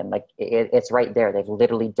this happen. Like it's right there. They've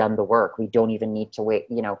literally done the work. We don't even need to wait,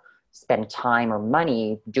 spend time or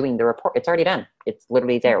money doing the report. It's already done. It's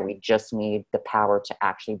literally there. We just need the power to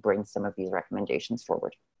actually bring some of these recommendations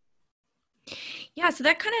forward. Yeah, so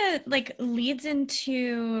that kind of like leads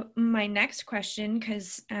into my next question,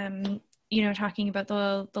 because talking about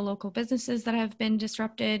the local businesses that have been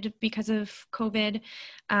disrupted because of COVID,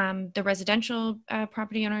 the residential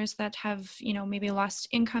property owners that have maybe lost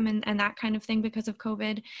income and that kind of thing because of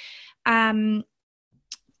COVID.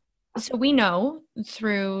 So we know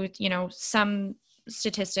through some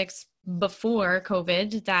statistics before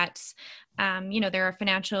COVID that there are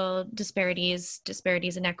financial disparities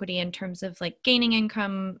in equity in terms of like gaining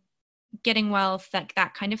income, getting wealth,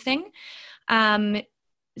 that kind of thing.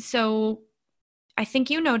 So I think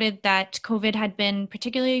you noted that COVID had been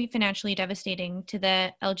particularly financially devastating to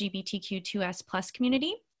the LGBTQ2S plus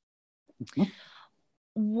community. Mm-hmm.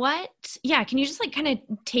 Can you just like kind of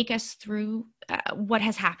take us through what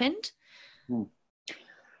has happened?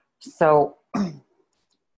 So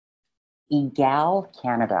EGAL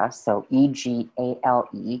Canada, so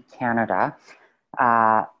EGALE Canada,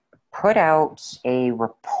 put out a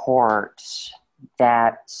report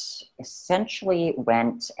that essentially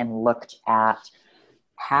went and looked at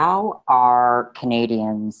how are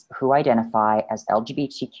Canadians who identify as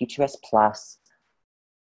LGBTQ2S plus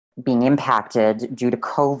being impacted due to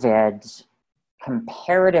COVID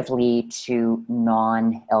comparatively to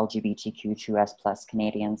non-LGBTQ2S plus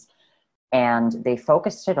Canadians. And they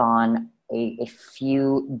focused it on a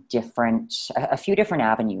few different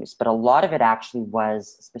avenues, but a lot of it actually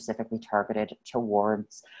was specifically targeted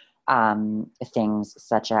towards things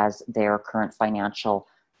such as their current financial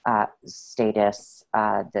status,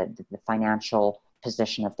 the financial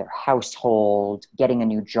position of their household, getting a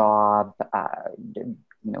new job,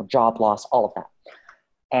 job loss, all of that.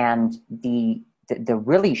 And the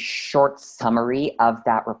really short summary of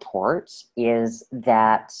that report is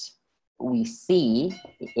that we see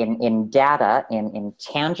in data, in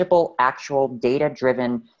tangible, actual,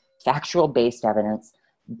 data-driven, factual-based evidence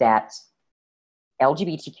that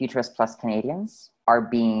LGBTQ2S plus Canadians are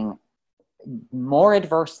being more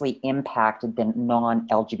adversely impacted than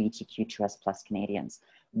non-LGBTQ2S plus Canadians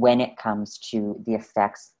when it comes to the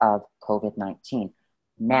effects of COVID-19.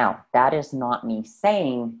 Now, that is not me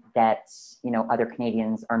saying that, other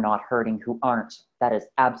Canadians are not hurting who aren't. That is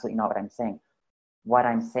absolutely not what I'm saying. What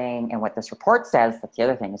I'm saying and what this report says, that's the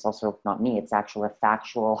other thing, it's also not me, it's actually a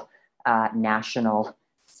factual national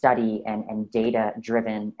study and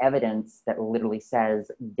data-driven evidence that literally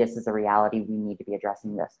says this is a reality, we need to be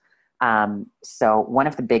addressing this. So one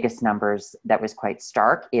of the biggest numbers that was quite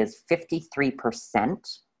stark is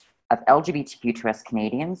 53% of LGBTQ2S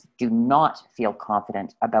Canadians do not feel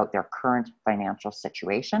confident about their current financial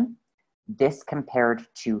situation. This compared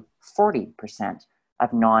to 40%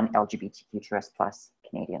 of non-LGBTQ2S plus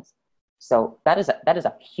Canadians. So that is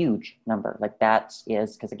a huge number. Like that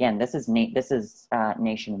is, because again, this is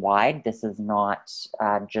nationwide. This is not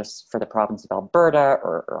just for the province of Alberta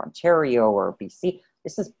or Ontario or BC.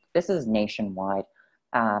 This is nationwide.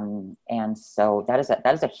 And so that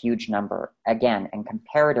is a huge number again, and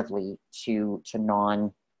comparatively to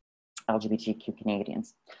non-LGBTQ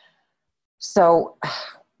Canadians. So,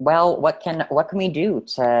 well, what can we do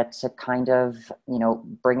to kind of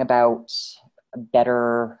bring about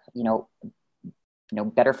better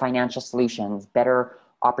better financial solutions, better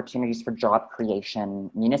opportunities for job creation,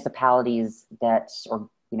 municipalities or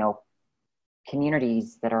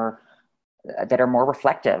communities that are more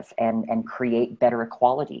reflective and create better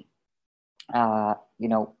equality.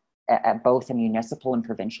 At both a municipal and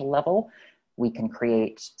provincial level, we can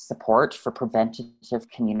create support for preventative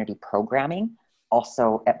community programming.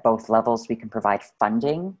 Also, at both levels, we can provide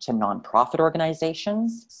funding to nonprofit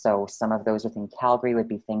organizations. So some of those within Calgary would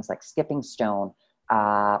be things like Skipping Stone,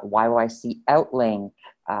 YYC Outlink,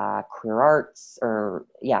 Queer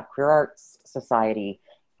Arts Society,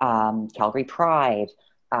 Calgary Pride.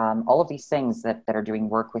 all of these things that are doing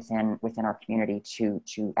work within our community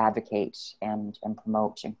to advocate and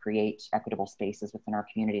promote and create equitable spaces within our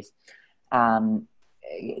communities.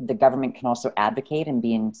 The government can also advocate and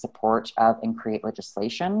be in support of and create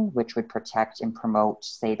legislation which would protect and promote,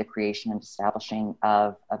 say, the creation and establishing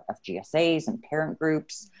of GSAs and parent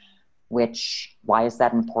groups. Which, why is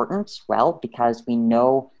that important? Well, because we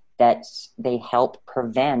know that they help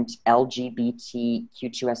prevent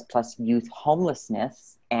LGBTQ2S plus youth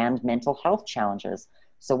homelessness and mental health challenges.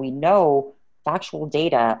 So we know factual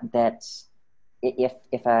data that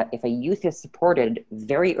if a youth is supported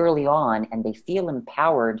very early on and they feel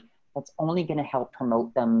empowered, that's only going to help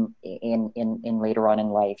promote them in later on in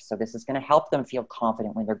life. So this is going to help them feel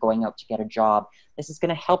confident when they're going out to get a job. This is going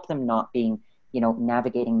to help them not being,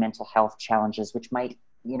 navigating mental health challenges, which might,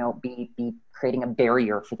 be creating a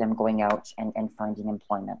barrier for them going out and finding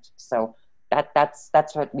employment. So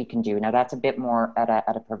that's what we can do. Now that's a bit more at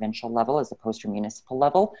a provincial level as opposed to a municipal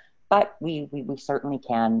level, but we certainly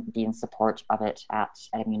can be in support of it at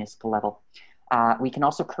a municipal level. We can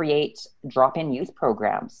also create drop-in youth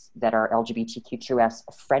programs that are LGBTQ2S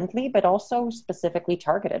friendly, but also specifically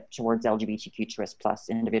targeted towards LGBTQ2S plus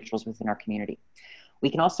individuals within our community. We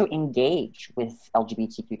can also engage with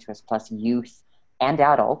LGBTQ2S plus youth and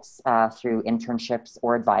adults through internships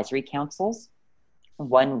or advisory councils.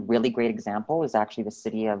 One really great example is actually the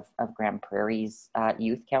City of Grand Prairie's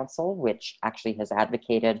Youth Council, which actually has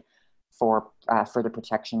advocated for further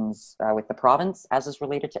protections with the province as is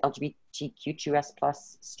related to LGBTQ2S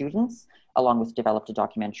plus students, along with developed a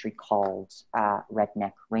documentary called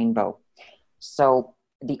Redneck Rainbow. So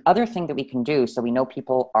the other thing that we can do, so we know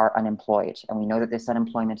people are unemployed, and we know that this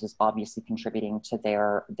unemployment is obviously contributing to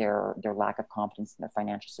their lack of confidence in their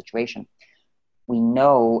financial situation. We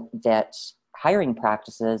know that hiring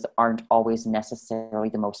practices aren't always necessarily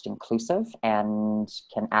the most inclusive and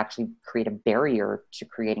can actually create a barrier to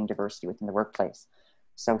creating diversity within the workplace.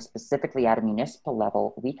 So specifically at a municipal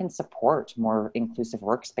level, we can support more inclusive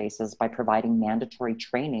workspaces by providing mandatory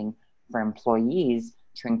training for employees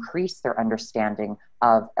to increase their understanding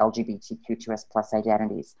of LGBTQ2S plus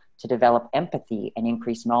identities, to develop empathy and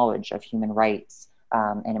increase knowledge of human rights,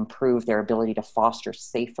 and improve their ability to foster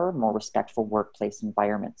safer, more respectful workplace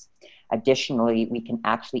environments. Additionally, we can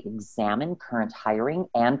actually examine current hiring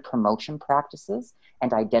and promotion practices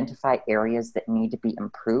and identify areas that need to be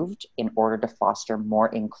improved in order to foster more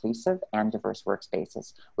inclusive and diverse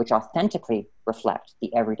workspaces, which authentically reflect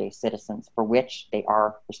the everyday citizens for which they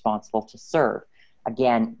are responsible to serve.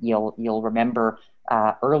 Again, you'll remember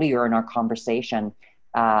earlier in our conversation,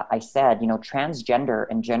 I said, transgender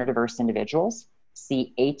and gender diverse individuals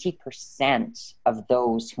see 80% of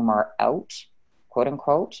those whom are out, quote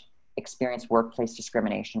unquote, experience workplace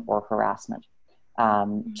discrimination or harassment.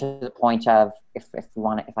 To the point of, if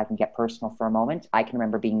I can get personal for a moment, I can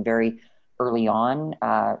remember being very early on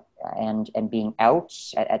and being out.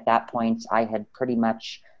 At that point, I had pretty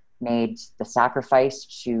much made the sacrifice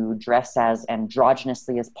to dress as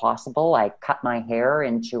androgynously as possible. I cut my hair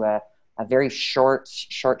into a very short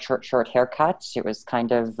haircut. It was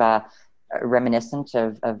kind of reminiscent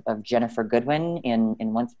of Jennifer Goodwin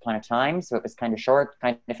in Once Upon a Time. So it was kind of short,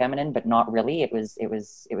 kind of feminine, but not really. It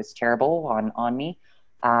was terrible on me.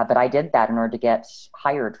 But I did that in order to get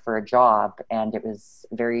hired for a job. And it was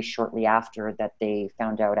very shortly after that they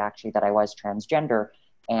found out actually that I was transgender,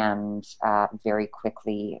 and very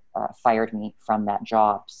quickly fired me from that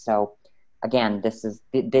job. So again, this is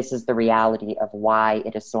the reality of why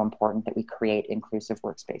it is so important that we create inclusive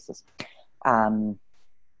workspaces.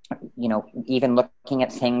 Even looking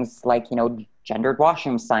at things like, gendered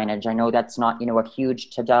washroom signage. I know that's not, a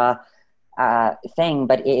huge ta-da thing,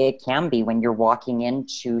 but it can be when you're walking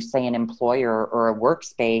into, say, an employer or a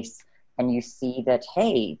workspace and you see that,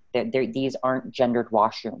 hey, these aren't gendered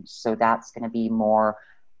washrooms. So that's going to be more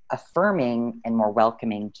affirming and more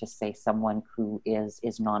welcoming to, say, someone who is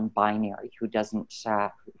non-binary, who does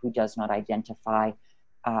not identify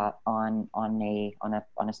for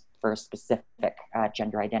a specific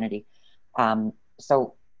gender identity.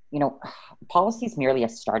 So policy is merely a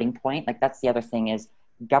starting point. Like, that's the other thing, is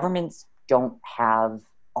governments don't have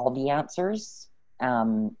all the answers.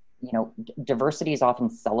 Diversity is often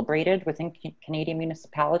celebrated within Canadian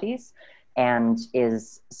municipalities and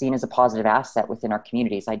is seen as a positive asset within our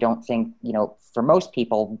communities. I don't think, for most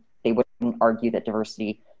people, they wouldn't argue that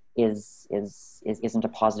diversity isn't a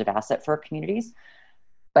positive asset for our communities.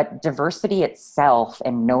 But diversity itself,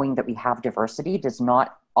 and knowing that we have diversity, does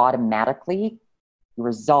not automatically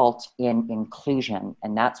result in inclusion.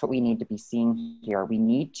 And that's what we need to be seeing here. We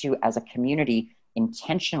need to, as a community,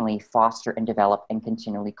 intentionally foster and develop and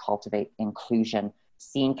continually cultivate inclusion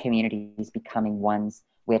seeing communities becoming ones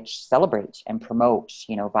which celebrate and promote,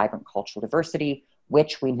 vibrant cultural diversity,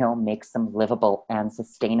 which we know makes them livable and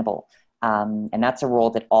sustainable. And that's a role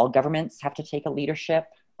that all governments have to take a leadership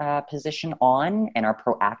position on, and are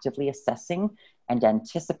proactively assessing and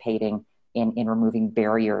anticipating in removing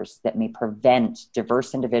barriers that may prevent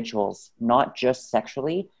diverse individuals, not just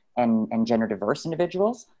sexually and gender diverse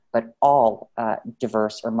individuals, but all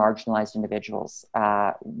diverse or marginalized individuals.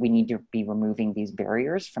 We need to be removing these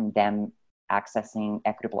barriers from them accessing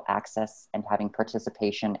equitable access and having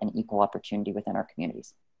participation and equal opportunity within our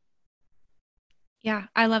communities. Yeah,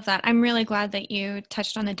 I love that. I'm really glad that you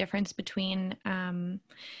touched on the difference between,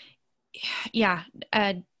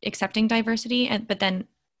 accepting diversity, but then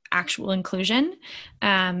actual inclusion.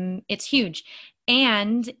 It's huge.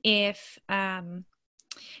 And if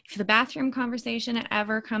the bathroom conversation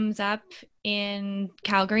ever comes up in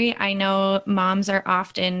Calgary, I know moms are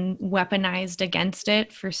often weaponized against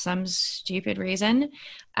it for some stupid reason.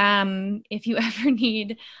 If you ever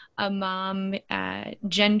need a mom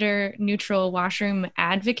gender neutral washroom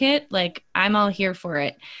advocate, like, I'm all here for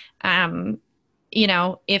it.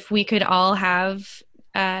 If we could all have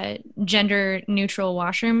gender neutral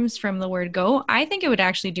washrooms from the word go, I think it would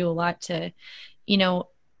actually do a lot to,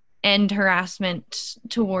 end harassment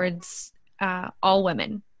towards all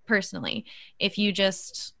women, personally. If you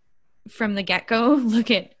just, from the get-go,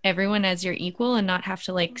 look at everyone as your equal and not have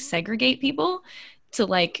to, like, segregate people to,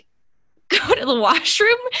 like, go to the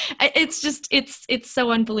washroom. It's just, it's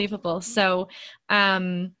so unbelievable. So,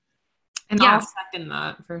 And yeah. I'll second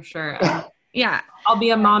that for sure. Yeah. I'll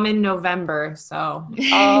be a mom in November, so.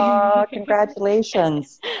 Oh,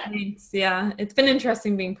 congratulations. Thanks. Yeah, it's been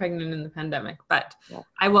interesting being pregnant in the pandemic, but Yeah.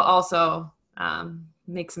 I will also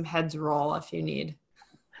make some heads roll if you need.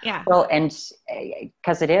 Yeah. Well, and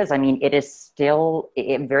because it very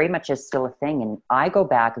much is still a thing. And I go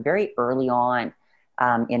back very early on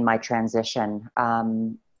in my transition.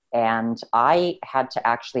 And I had to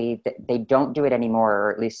actually, they don't do it anymore,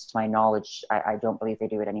 or at least to my knowledge, I don't believe they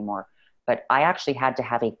do it anymore. But I actually had to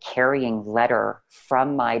have a carrying letter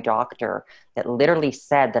from my doctor that literally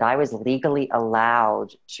said that I was legally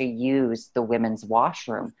allowed to use the women's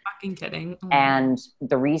washroom. Fucking kidding. Oh. And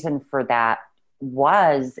the reason for that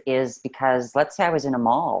is because, let's say I was in a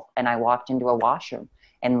mall and I walked into a washroom,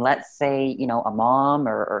 and let's say, a mom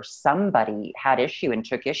or somebody had issue and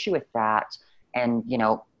took issue with that, and,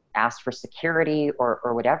 asked for security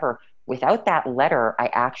or whatever. Without that letter, I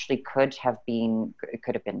actually could have been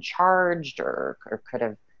charged or could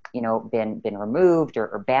have, been removed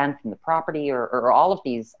or banned from the property or all of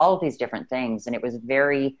these different things. And it was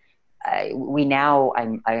very,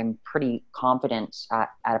 I'm pretty confident at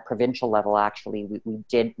a provincial level. Actually, we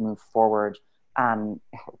did move forward.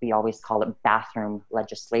 We always call it bathroom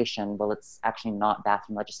legislation. Well, it's actually not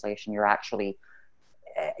bathroom legislation. You're actually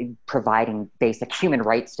providing basic human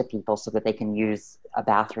rights to people so that they can use a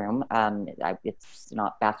bathroom. It's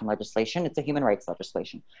not bathroom legislation, it's a human rights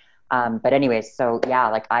legislation. But anyways, so yeah,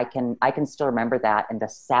 like I can still remember that. And the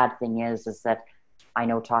sad thing is that I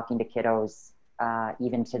know, talking to kiddos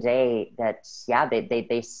even today, that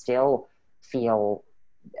they still feel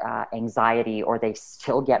anxiety, or they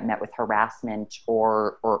still get met with harassment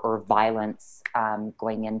or violence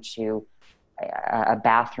going into a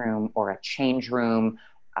bathroom or a change room,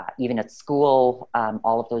 even at school,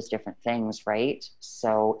 all of those different things, right?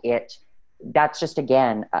 So that's just,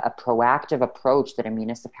 again, a proactive approach that a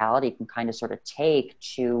municipality can kind of sort of take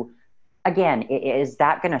to, again, is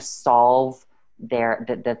that going to solve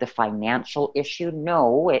the financial issue?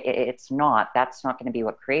 No, it's not. That's not going to be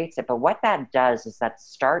what creates it. But what that does is that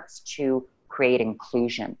starts to create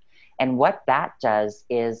inclusion. And what that does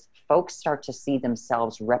is folks start to see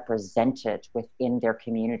themselves represented within their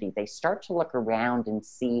community. They start to look around and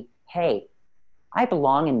see, hey, I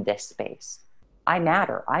belong in this space. I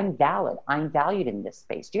matter. I'm valid. I'm valued in this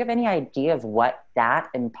space. Do you have any idea of what that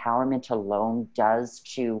empowerment alone does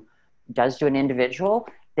to an individual?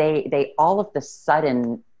 They all of the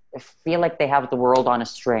sudden feel like they have the world on a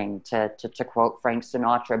string, to quote Frank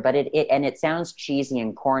Sinatra. But it sounds cheesy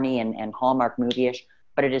and corny and Hallmark movie-ish,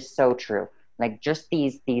 but it is so true. Like, just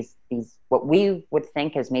these what we would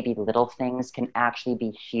think as maybe little things can actually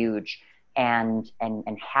be huge, and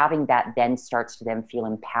having that then starts to them feel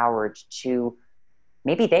empowered to,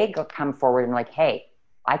 maybe they come forward and like, hey,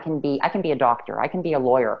 I can be a doctor, I can be a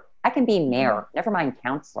lawyer, I can be mayor, never mind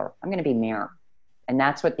counselor, I'm going to be mayor. And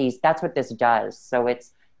that's what this does. So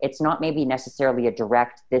it's not maybe necessarily a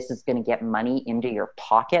direct, this is going to get money into your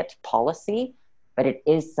pocket policy, but it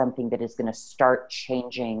is something that is going to start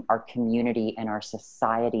changing our community and our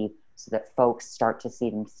society so that folks start to see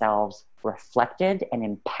themselves reflected and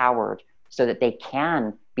empowered so that they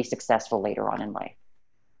can be successful later on in life.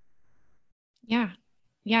 Yeah.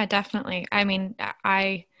 Yeah, definitely. I mean,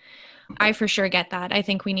 I for sure get that. I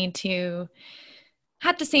think we need to,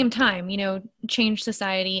 at the same time, change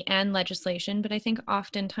society and legislation, but I think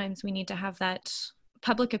oftentimes we need to have that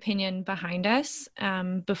public opinion behind us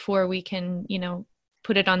before we can,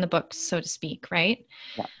 put it on the books, so to speak, right?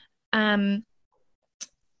 Yeah.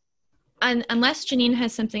 And unless Janine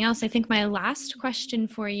has something else, I think my last question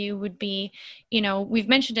for you would be, we've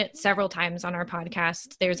mentioned it several times on our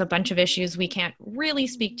podcast. There's a bunch of issues we can't really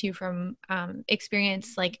speak to from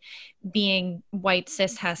experience, like being white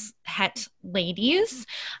cis het ladies.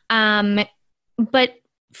 But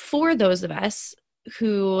for those of us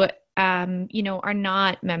who are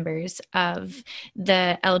not members of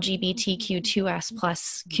the LGBTQ2S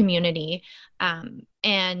plus community,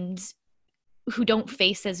 and who don't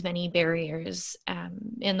face as many barriers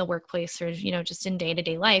in the workplace or, just in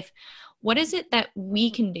day-to-day life, what is it that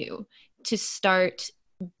we can do to start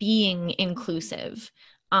being inclusive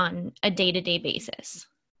on a day-to-day basis?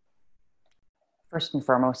 First and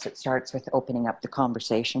foremost, it starts with opening up the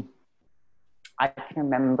conversation. I can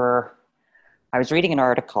remember I was reading an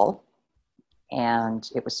article, and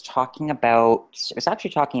it was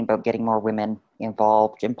actually talking about getting more women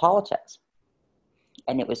involved in politics.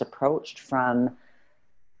 And it was approached from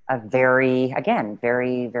a very,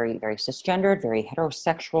 very, very cisgendered, very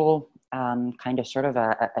heterosexual kind of sort of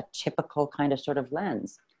a typical kind of sort of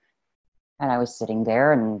lens. And I was sitting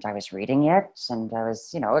there and I was reading it, and I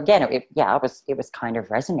was, again, it was kind of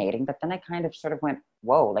resonating, but then I kind of sort of went,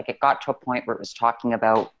 whoa, like it got to a point where it was talking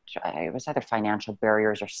about, it was either financial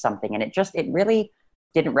barriers or something. And it really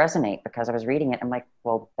didn't resonate because I was reading it. I'm like,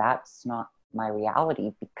 well, that's not my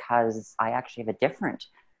reality, because I actually have a different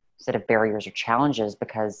set of barriers or challenges,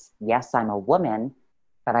 because yes, I'm a woman,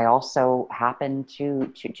 but I also happen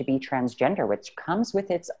to be transgender, which comes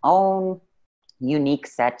with its own unique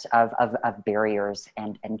set of barriers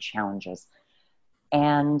and challenges.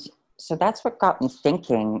 And so that's what got me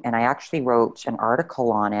thinking. And I actually wrote an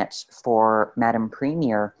article on it for Madam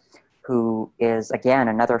Premier, who is, again,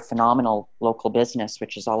 another phenomenal local business,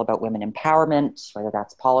 which is all about women empowerment, whether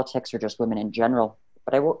that's politics or just women in general.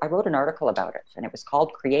 But I wrote an article about it, and it was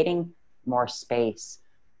called Creating More Space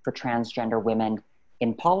for Transgender Women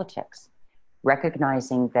in Politics,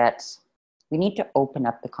 recognizing that we need to open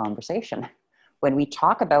up the conversation. When we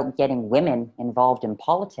talk about getting women involved in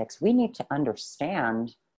politics, we need to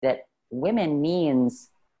understand that women means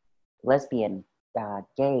lesbian,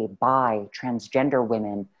 gay, bi, transgender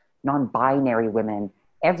women, non-binary women,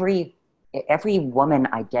 every woman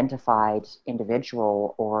identified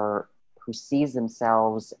individual or who sees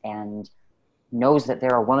themselves and knows that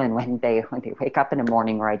they're a woman when they wake up in the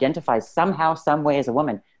morning, or identifies somehow, some way as a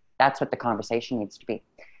woman. That's what the conversation needs to be.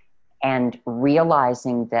 And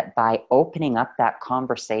realizing that by opening up that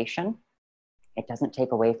conversation, it doesn't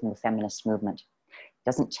take away from the feminist movement. It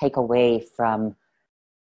doesn't take away from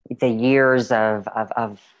the years of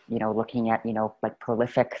looking at, like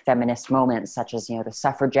prolific feminist moments, such as, the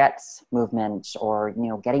suffragettes movement, or,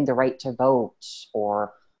 getting the right to vote,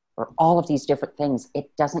 or all of these different things. It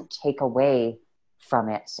doesn't take away from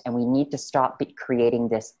it. And we need to stop creating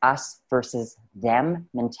this us versus them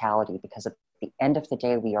mentality, because at the end of the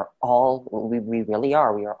day, we really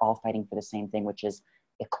are. We are all fighting for the same thing, which is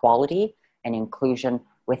equality and inclusion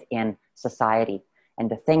within society. And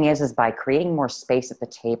the thing is by creating more space at the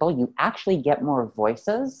table, you actually get more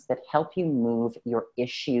voices that help you move your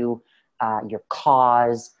issue, your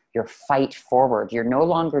cause, your fight forward. You're no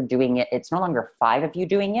longer doing it. It's no longer 5 of you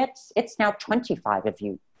doing it. It's now 25 of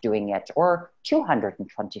you doing it, or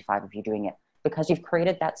 225 of you doing it, because you've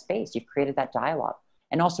created that space. You've created that dialogue.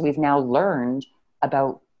 And also we've now learned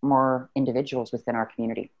about more individuals within our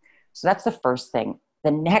community. So that's the first thing.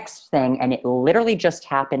 The next thing, and it literally just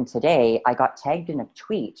happened today, I got tagged in a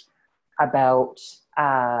tweet about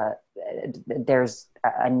there's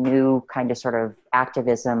a new kind of sort of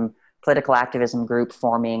political activism group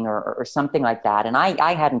forming or something like that. And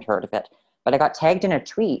I hadn't heard of it, but I got tagged in a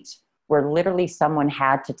tweet where literally someone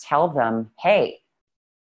had to tell them, hey,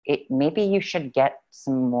 maybe you should ask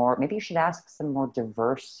some more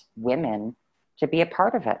diverse women to be a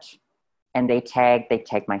part of it. And they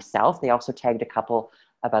tagged myself. They also tagged a couple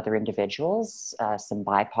of other individuals, some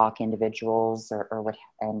BIPOC individuals,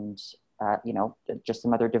 just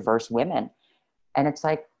some other diverse women. And it's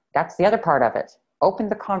like, that's the other part of it. Open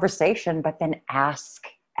the conversation, but then ask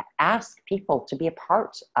people to be a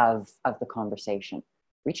part of the conversation.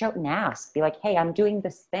 Reach out and ask. Be like, hey, I'm doing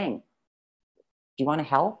this thing. Do you want to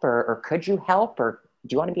help, or could you help, or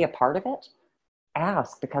Do you want to be a part of it?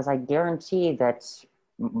 Ask, because I guarantee that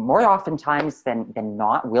more oftentimes than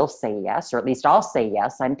not, we'll say yes, or at least I'll say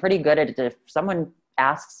yes. I'm pretty good at it. If someone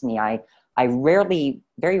asks me, I rarely,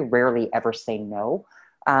 very rarely ever say no.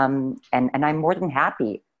 And I'm more than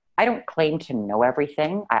happy. I don't claim to know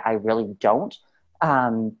everything. I really don't.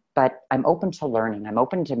 But I'm open to learning. I'm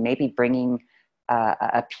open to maybe bringing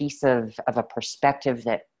a piece of a perspective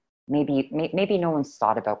that maybe no one's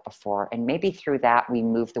thought about before. And maybe through that, we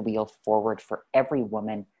move the wheel forward for every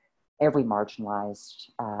woman, every marginalized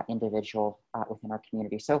individual within our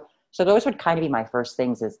community. So those would kind of be my first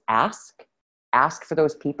things: is ask for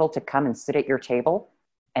those people to come and sit at your table,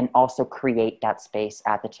 and also create that space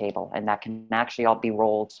at the table. And that can actually all be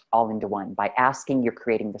rolled all into one. By asking, you're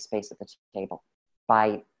creating the space at the table.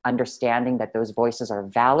 By understanding that those voices are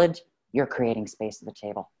valid, you're creating space at the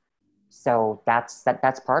table. So that's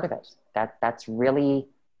part of it. That's really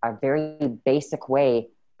a very basic way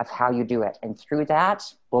of how you do it. And through that,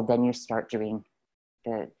 well, then you start doing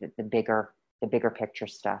the bigger picture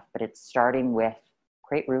stuff. But it's starting with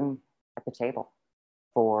create room at the table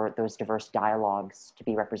for those diverse dialogues to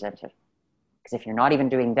be represented. Because if you're not even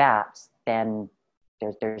doing that, then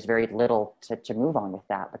there's very little to move on with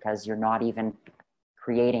that, because you're not even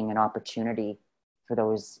creating an opportunity for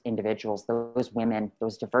those individuals, those women,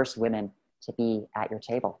 those diverse women, to be at your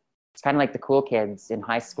table. It's kind of like the cool kids in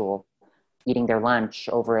high school eating their lunch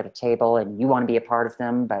over at a table, and you want to be a part of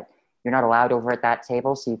them, but you're not allowed over at that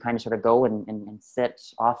table. So you kind of sort of go and sit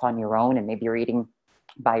off on your own, and maybe you're eating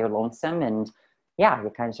by your lonesome, and yeah, you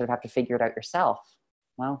kind of sort of have to figure it out yourself.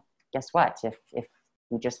 Well, guess what? If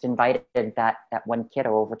we just invited that one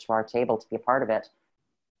kiddo over to our table to be a part of it,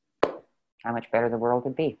 how much better the world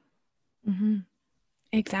would be. Mm-hmm.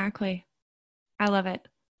 Exactly. I love it.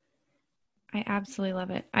 I absolutely love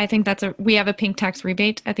it. I think we have a pink tax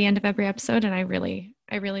rebate at the end of every episode, and I really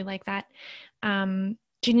like that. Janine,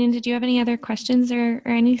 did you have any other questions or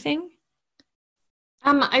anything?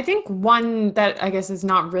 I think one that I guess is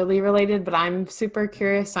not really related, but I'm super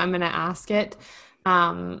curious, so I'm going to ask it.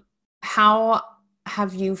 How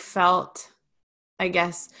have you felt, I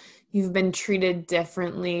guess, you've been treated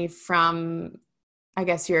differently from, I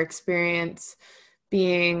guess, your experience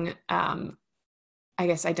being, I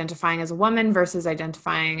guess, identifying as a woman versus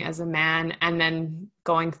identifying as a man, and then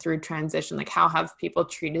going through transition? Like, how have people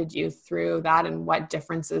treated you through that, and what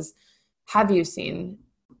differences have you seen?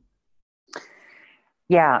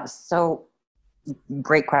 Yeah, so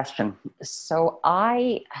great question. So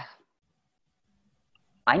I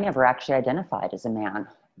never actually identified as a man.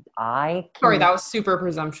 Sorry, that was super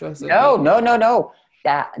presumptuous of No, me. no.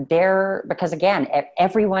 Because again,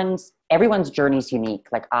 everyone's journey is unique.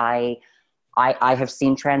 Like I have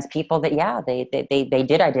seen trans people that, yeah, they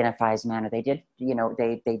did identify as man, or they did,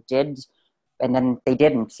 they did, and then they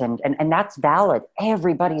didn't. And that's valid.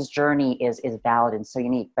 Everybody's journey is valid and so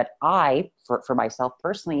unique. But for myself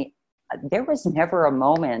personally, there was never a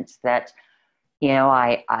moment that,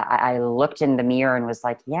 I looked in the mirror and was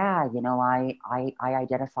like, yeah, I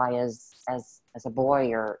identify as a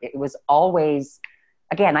boy. Or it was always,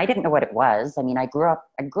 again, I didn't know what it was. I mean, I grew up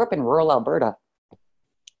in rural Alberta.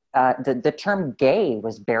 The term gay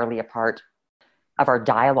was barely a part of our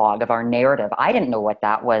dialogue, of our narrative. I didn't know what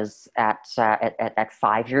that was at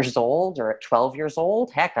 5 years old or at 12 years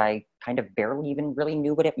old. Heck, I kind of barely even really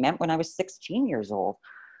knew what it meant when I was 16 years old.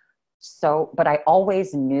 So, but I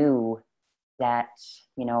always knew that,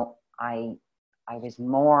 I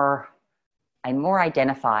more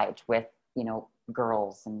identified with,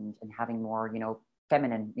 girls and having more,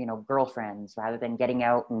 feminine, girlfriends, rather than getting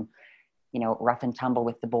out and, rough and tumble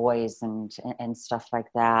with the boys and stuff like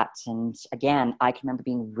that. And again, I can remember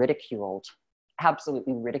being ridiculed,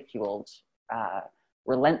 absolutely ridiculed,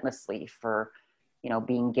 relentlessly for,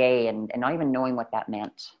 being gay and not even knowing what that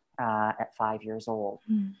meant at 5 years old.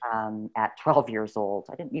 At 12 years old,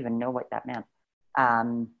 I didn't even know what that meant.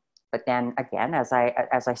 But then again, as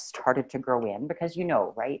I started to grow in, because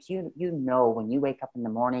right? You when you wake up in the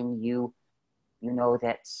morning, you know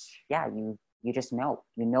that, yeah, you just know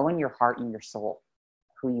in your heart and your soul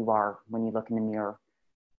who you are when you look in the mirror.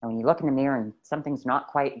 And when you look in the mirror and something's not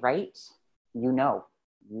quite right, you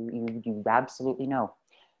absolutely know.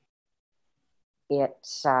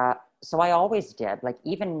 So I always did, like,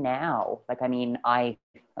 even now, like, I mean, I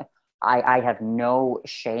have no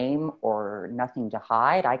shame or nothing to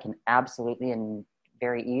hide. I can absolutely and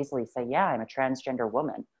very easily say, yeah, I'm a transgender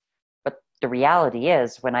woman. But the reality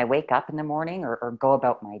is, when I wake up in the morning or go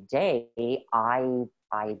about my day, I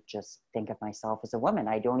just think of myself as a woman.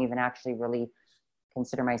 I don't even actually really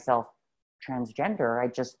consider myself transgender. I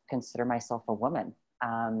just consider myself a woman.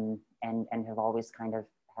 and have always kind of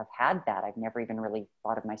have had that. I've never even really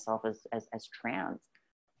thought of myself as trans.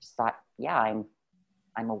 Just thought, yeah,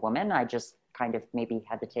 I'm a woman. I just kind of maybe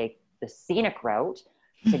had to take the scenic route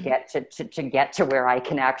to get to get to where I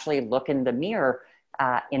can actually look in the mirror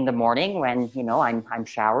in the morning when, you know, I'm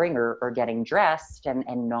showering or getting dressed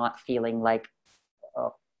and not feeling like,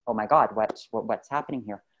 oh my God, what's happening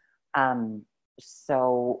here?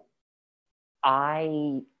 So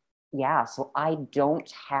I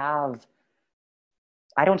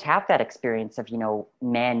don't have that experience of, you know,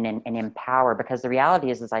 men and empower, because the reality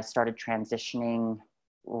is I started transitioning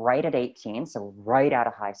right at 18, so right out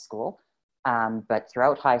of high school. But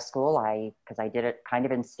throughout high school, because I did it kind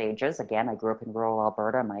of in stages. Again, I grew up in rural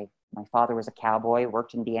Alberta. My father was a cowboy,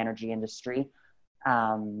 worked in the energy industry.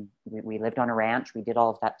 We lived on a ranch. We did all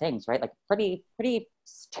of that things, right? Like pretty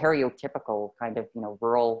stereotypical kind of, you know,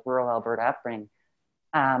 rural Alberta upbringing.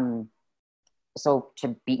 So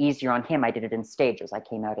to be easier on him, I did it in stages. I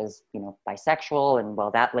came out as, you know, bisexual, and well,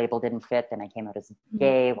 that label didn't fit. Then I came out as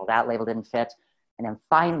gay. Well, that label didn't fit. And then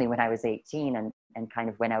finally, when I was 18 and kind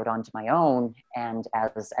of went out onto my own, and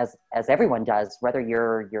as everyone does, whether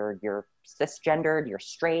you're cisgendered, you're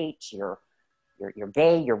straight, you're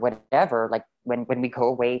gay, you're whatever, like when we go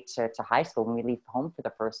away to high school, when we leave home for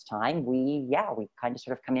the first time, we kind of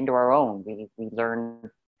sort of come into our own. We learn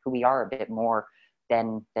who we are a bit more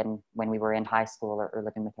than when we were in high school or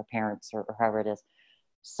living with our parents or however it is.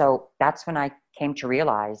 So that's when I came to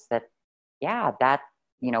realize that, that,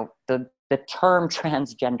 you know, the term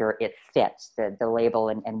transgender, it fits the label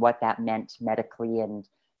and what that meant medically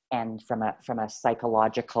and from a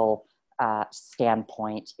psychological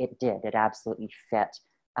standpoint, it absolutely fit.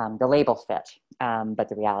 The label fit. But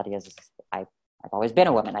the reality is I've always been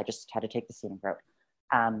a woman. I just had to take the scenic route.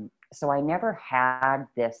 So I never had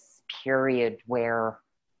this period where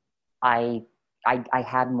I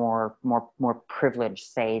had more privilege,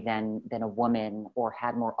 say, than a woman, or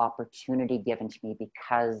had more opportunity given to me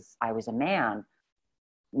because I was a man.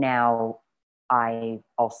 Now, I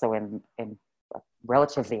also am a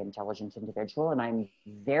relatively intelligent individual, and I'm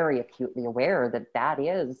very acutely aware that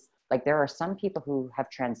is, like, there are some people who have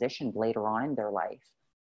transitioned later on in their life,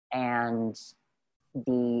 and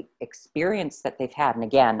the experience that they've had, and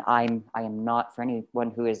again, I am not, for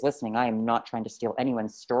anyone who is listening, I am not trying to steal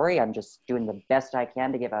anyone's story. I'm just doing the best I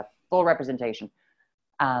can to give a full representation.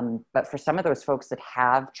 But for some of those folks that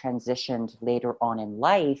have transitioned later on in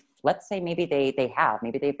life, let's say maybe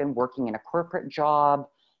maybe they've been working in a corporate job,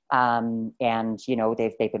 and, you know,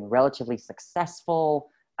 they've been relatively successful,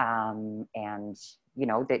 and, you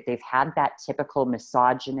know, they've had that typical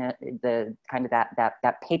the kind of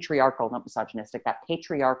that patriarchal, not misogynistic, that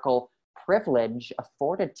patriarchal privilege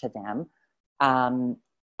afforded to them. And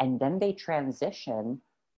then they transition,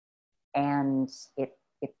 and it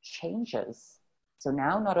changes. So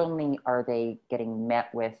now not only are they getting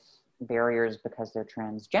met with barriers because they're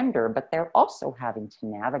transgender, but they're also having to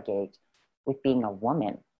navigate with being a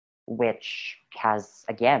woman, which has,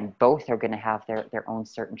 again, both are going to have their own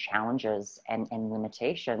certain challenges and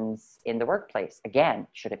limitations in the workplace. Again,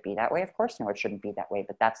 should it be that way? Of course, no, it shouldn't be that way,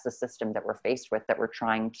 but that's the system that we're faced with, that we're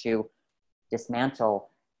trying to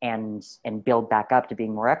dismantle and build back up to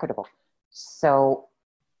being more equitable. So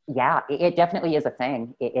yeah, it definitely is a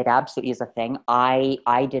thing. It absolutely is a thing.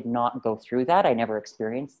 I did not go through that. I never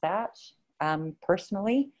experienced that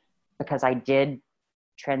personally, because I did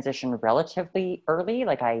transition relatively early.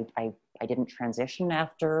 Like I didn't transition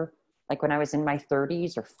after, like, when I was in my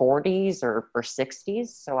 30s or 40s or 60s.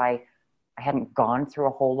 So I hadn't gone through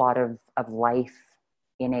a whole lot of life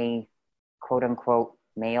in a quote unquote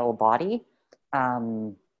male body.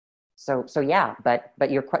 So yeah,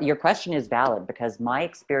 but your question is valid, because my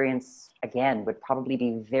experience, again, would probably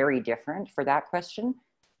be very different for that question,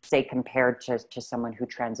 say, compared to someone who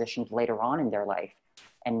transitioned later on in their life,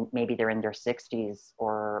 and maybe they're in their 60s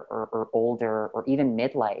or older, or even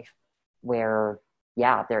midlife, where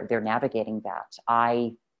they're navigating that.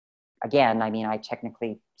 I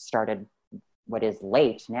technically started what is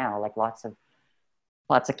late now. Like lots of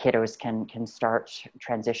kiddos can start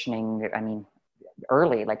transitioning. I mean,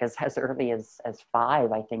 early, like as early as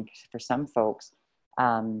 5, I think, for some folks,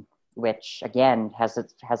 which again has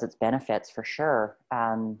its benefits for sure.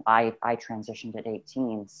 I transitioned at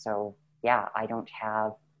 18, so yeah, I don't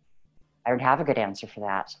have a good answer for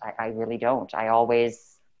that. I really don't. I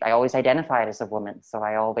always identified as a woman, so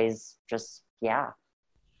I always just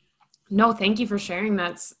No, thank you for sharing.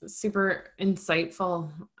 That's super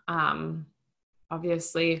insightful.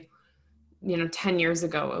 Obviously, you know, 10 years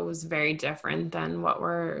ago, it was very different than what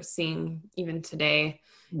we're seeing even today.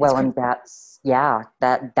 Well, and that's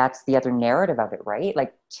the other narrative of it, right?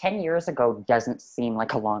 Like 10 years ago doesn't seem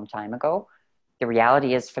like a long time ago. The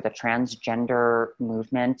reality is for the transgender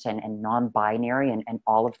movement and non-binary and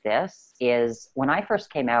all of this is when I first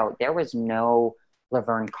came out, there was no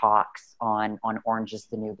Laverne Cox on Orange is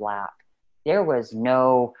the New Black. There was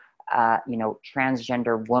no,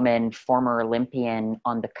 transgender woman, former Olympian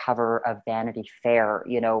on the cover of Vanity Fair,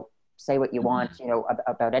 say what you want,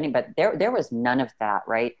 about any, but there was none of that,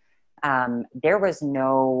 right? There was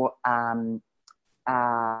no,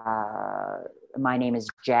 my name is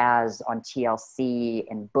Jazz on TLC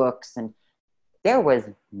and books, and there was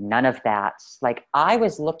none of that. Like I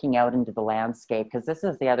was looking out into the landscape because this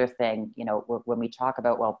is the other thing, when we talk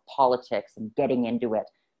about, well, politics and getting into it,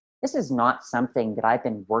 this is not something that I've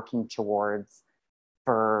been working towards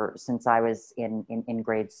since I was in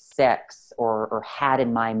grade 6 or had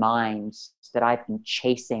in my mind that I've been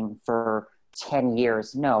chasing for 10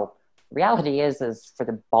 years. No, reality is for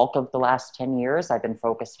the bulk of the last 10 years, I've been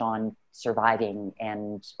focused on surviving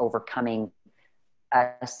and overcoming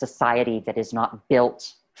a society that is not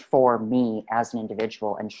built for me as an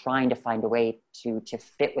individual and trying to find a way to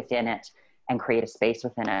fit within it and create a space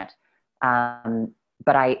within it.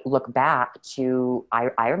 But I look back to,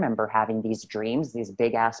 I remember having these dreams, these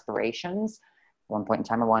big aspirations. At one point in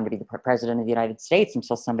time, I wanted to be the president of the United States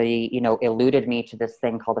until somebody, eluded me to this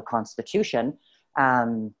thing called a constitution.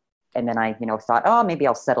 And then I, thought, oh, maybe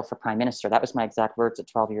I'll settle for prime minister. That was my exact words at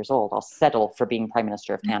 12 years old. I'll settle for being prime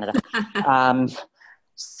minister of Canada.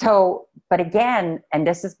 But again, and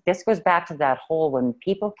this goes back to that whole, when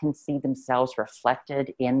people can see themselves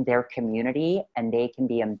reflected in their community and they can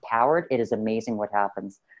be empowered, it is amazing what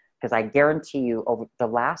happens. Because I guarantee you over the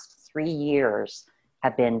last 3 years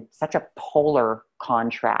have been such a polar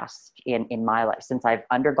contrast in my life since I've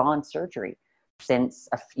undergone surgery, since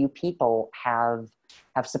a few people have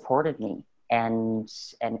supported me and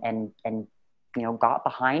got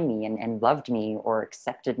behind me and loved me or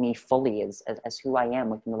accepted me fully as who I am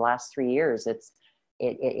within the last 3 years. It's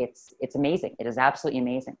amazing. It is absolutely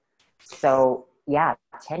amazing. So yeah,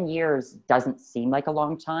 10 years doesn't seem like a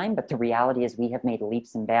long time, but the reality is we have made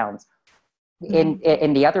leaps and bounds.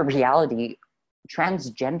 In the other reality,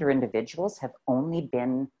 transgender individuals have only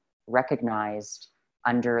been recognized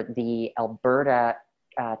under the Alberta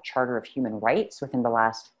Charter of Human Rights within the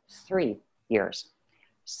last 3 years.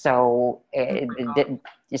 So,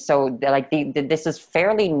 this is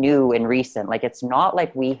fairly new and recent. Like, it's not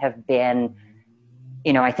like we have been,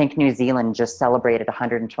 I think New Zealand just celebrated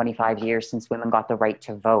 125 years since women got the right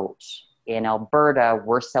to vote. In Alberta,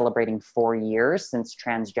 we're celebrating 4 years since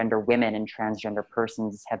transgender women and transgender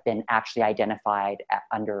persons have been actually identified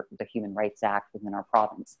under the Human Rights Act within our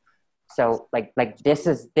province. So, like this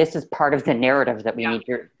is part of the narrative that we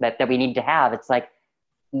need to have. It's like,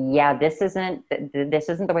 yeah, this isn't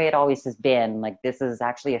the way it always has been. Like, this is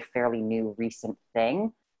actually a fairly new, recent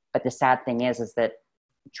thing. But the sad thing is that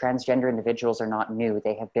transgender individuals are not new.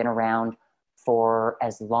 They have been around for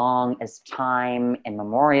as long as time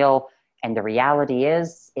immemorial. And the reality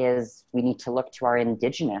is we need to look to our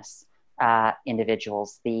Indigenous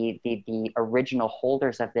individuals, the original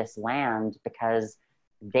holders of this land, because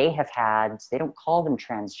they don't call them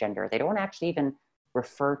transgender. They don't actually even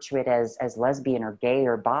refer to it as lesbian or gay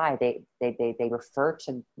or bi. They refer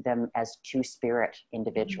to them as two-spirit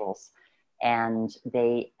individuals. And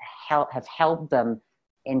they have held them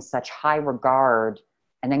in such high regard.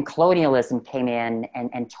 And then colonialism came in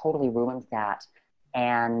and totally ruined that.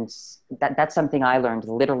 And that's something I learned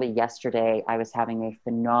literally yesterday. I was having a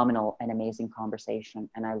phenomenal and amazing conversation,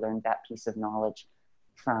 and I learned that piece of knowledge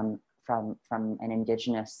from an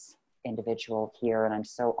Indigenous individual here. And I'm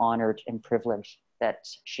so honored and privileged that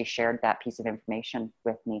she shared that piece of information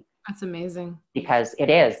with me. That's amazing. Because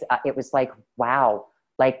it was like, wow,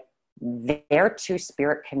 like their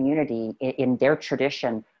two-spirit community in their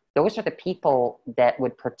tradition, those are the people that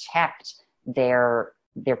would protect their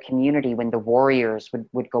community when the warriors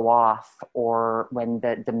would go off, or when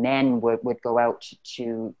the men would go out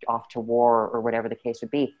off to war, or whatever the case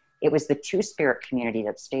would be. It was the two-spirit community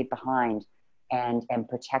that stayed behind and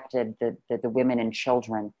protected the women and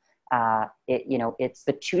children. It's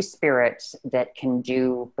the two-spirit that can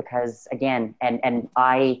do, because again, and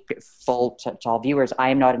I, full to all viewers, I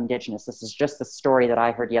am not Indigenous. This is just the story that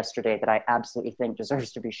I heard yesterday that I absolutely think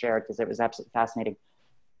deserves to be shared, because it was absolutely fascinating.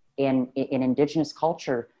 In Indigenous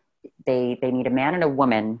culture, they need a man and a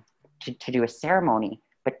woman to do a ceremony,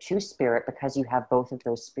 but two-spirit, because you have both of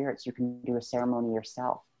those spirits, you can do a ceremony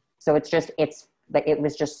yourself. So it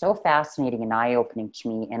was just so fascinating and eye-opening to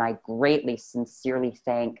me. And I greatly, sincerely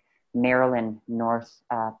thank Marilyn North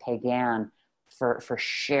Pagan for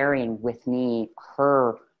sharing with me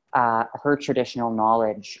her traditional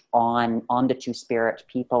knowledge on the Two-Spirit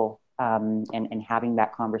people, and having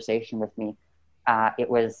that conversation with me. It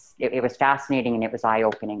was fascinating, and it was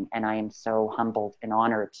eye-opening, and I am so humbled and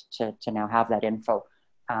honored to now have that info.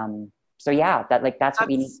 So yeah, that's what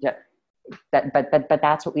we need to, but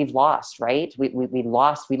that's what we've lost, right? We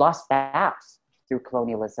lost that through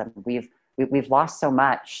colonialism. We've lost so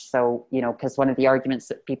much. So, because one of the arguments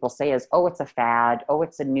that people say is, oh, it's a fad. Oh,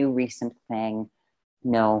 it's a new recent thing.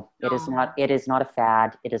 No, it is not. It is not a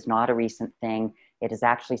fad. It is not a recent thing. It is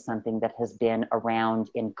actually something that has been around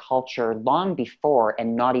in culture long before,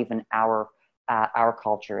 and not even our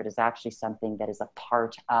culture. It is actually something that is a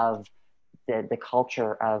part of the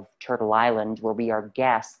culture of Turtle Island, where we are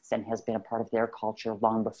guests, and has been a part of their culture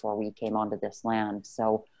long before we came onto this land.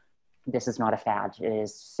 So this is not a fad. It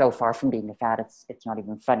is so far from being a fad. It's not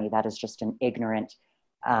even funny. That is just an ignorant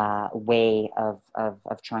way of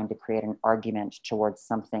trying to create an argument towards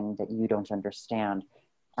something that you don't understand.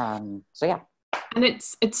 So yeah. And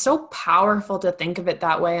it's so powerful to think of it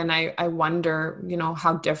that way. And I wonder,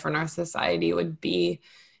 how different our society would be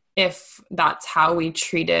if that's how we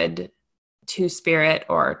treated Two-Spirit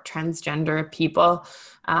or transgender people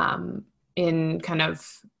in kind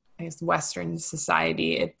of, I guess, Western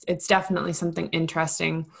society. It's definitely something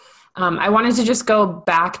interesting. I wanted to just go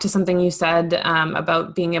back to something you said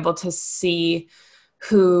about being able to see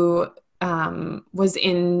who was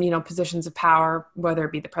in, positions of power, whether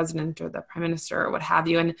it be the president or the prime minister or what have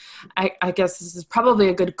you. And I guess this is probably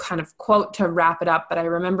a good kind of quote to wrap it up, but I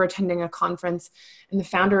remember attending a conference, and the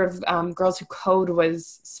founder of Girls Who Code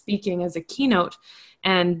was speaking as a keynote.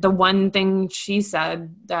 And the one thing she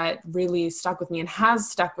said that really stuck with me, and has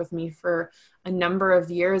stuck with me for a number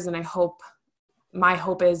of years, and my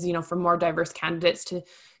hope is, for more diverse candidates to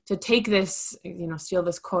take this, steal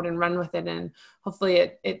this quote and run with it. And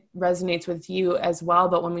hopefully it resonates with you as well.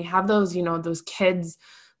 But when we have those, those kids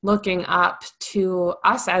looking up to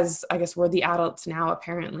us, as I guess we're the adults now,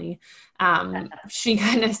 apparently, she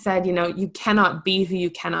kind of said, you cannot be who you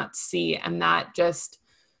cannot see. And that just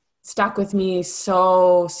stuck with me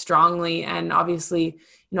so strongly. And obviously,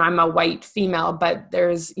 I'm a white female, but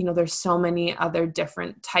there's so many other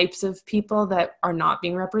different types of people that are not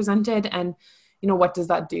being represented. And what does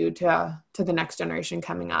that do to the next generation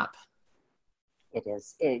coming up?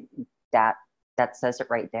 That says it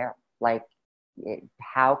right there.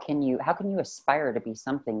 How can you aspire to be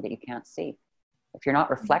something that you can't see? If you're not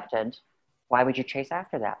reflected, why would you chase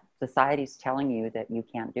after that? Society's telling you that you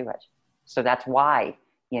can't do it. So that's why,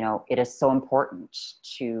 it is so important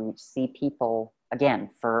to see people, again,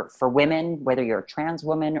 for women, whether you're a trans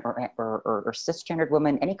woman or cisgendered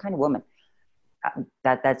woman, any kind of woman.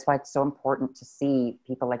 That's why it's so important to see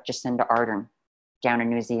people like Jacinda Ardern down in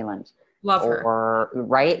New Zealand. Love her. Or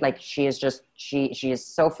right, she is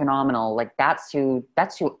so phenomenal. That's who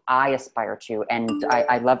I aspire to. And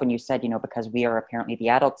I love when you said, because we are apparently the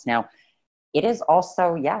adults now. It is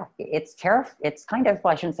also, it's it's kind of,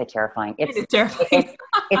 well, I shouldn't say terrifying. It's terrifying.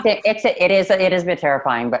 It is a bit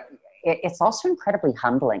terrifying, but it's also incredibly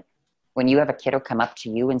humbling when you have a kiddo come up to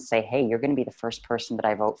you and say, hey, you're going to be the first person that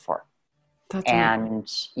I vote for. That's and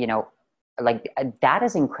amazing. That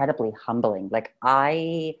is incredibly humbling.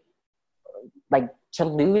 To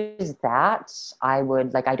lose that, I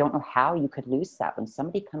don't know how you could lose that. When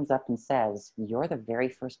somebody comes up and says, you're the very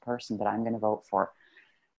first person that I'm going to vote for,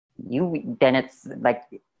 then it's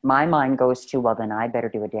my mind goes to, well, then I better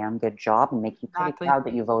do a damn good job and make you pretty proud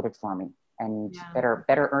that you voted for me, and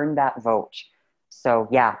better earn that vote. So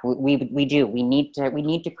yeah, we do. We need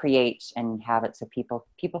to create and have it so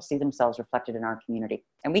people see themselves reflected in our community,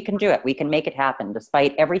 and we can do it. We can make it happen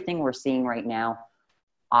despite everything we're seeing right now.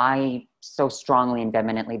 I so strongly and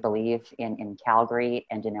vehemently believe in Calgary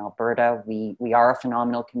and in Alberta. We are a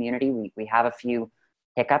phenomenal community. We have a few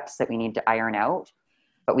hiccups that we need to iron out,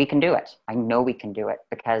 but we can do it. I know we can do it,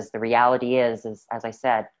 because the reality is, as I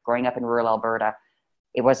said, growing up in rural Alberta,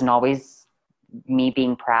 it wasn't always me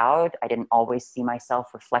being proud. I didn't always see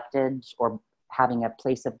myself reflected or having a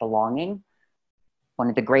place of belonging. One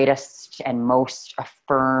of the greatest and most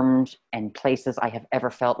affirmed and places I have ever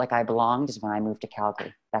felt like I belonged is when I moved to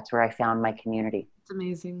Calgary. That's where I found my community. It's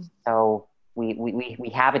amazing. So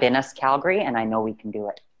we have it in us, Calgary, and I know we can do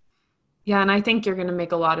it. Yeah, and I think you're going to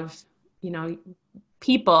make a lot of,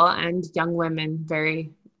 people and young women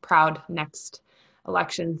very proud next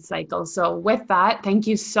election cycle. So with that, thank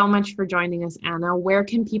you so much for joining us, Anna. Where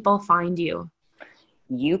can people find you?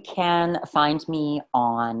 You can find me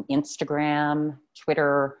on Instagram,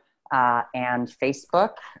 Twitter, and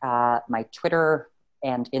Facebook. My Twitter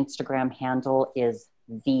and Instagram handle is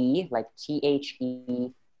the, like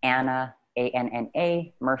THE, Anna, ANNA,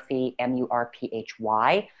 Murphy,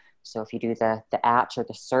 MURPHY. So if you do the at or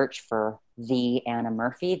the search for the Anna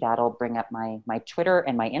Murphy, that'll bring up my Twitter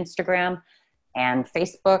and my Instagram. And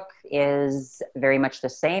Facebook is very much the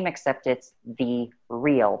same, except it's the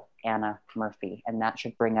real Anna Murphy, and that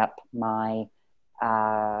should bring up my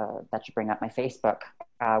Facebook.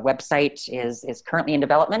 Website is currently in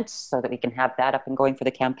development so that we can have that up and going for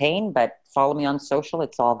the campaign. But follow me on social;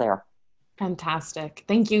 it's all there. Fantastic.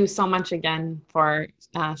 Thank you so much again for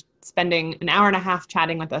spending an hour and a half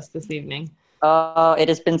chatting with us this evening. Oh, it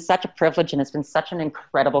has been such a privilege, and it's been such an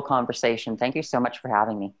incredible conversation. Thank you so much for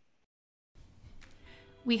having me.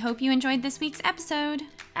 We hope you enjoyed this week's episode.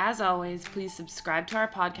 As always, please subscribe to our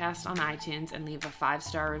podcast on iTunes and leave a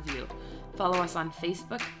 5-star review. Follow us on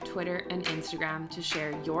Facebook, Twitter, and Instagram to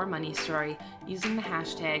share your money story using the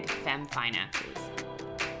hashtag FemFinances.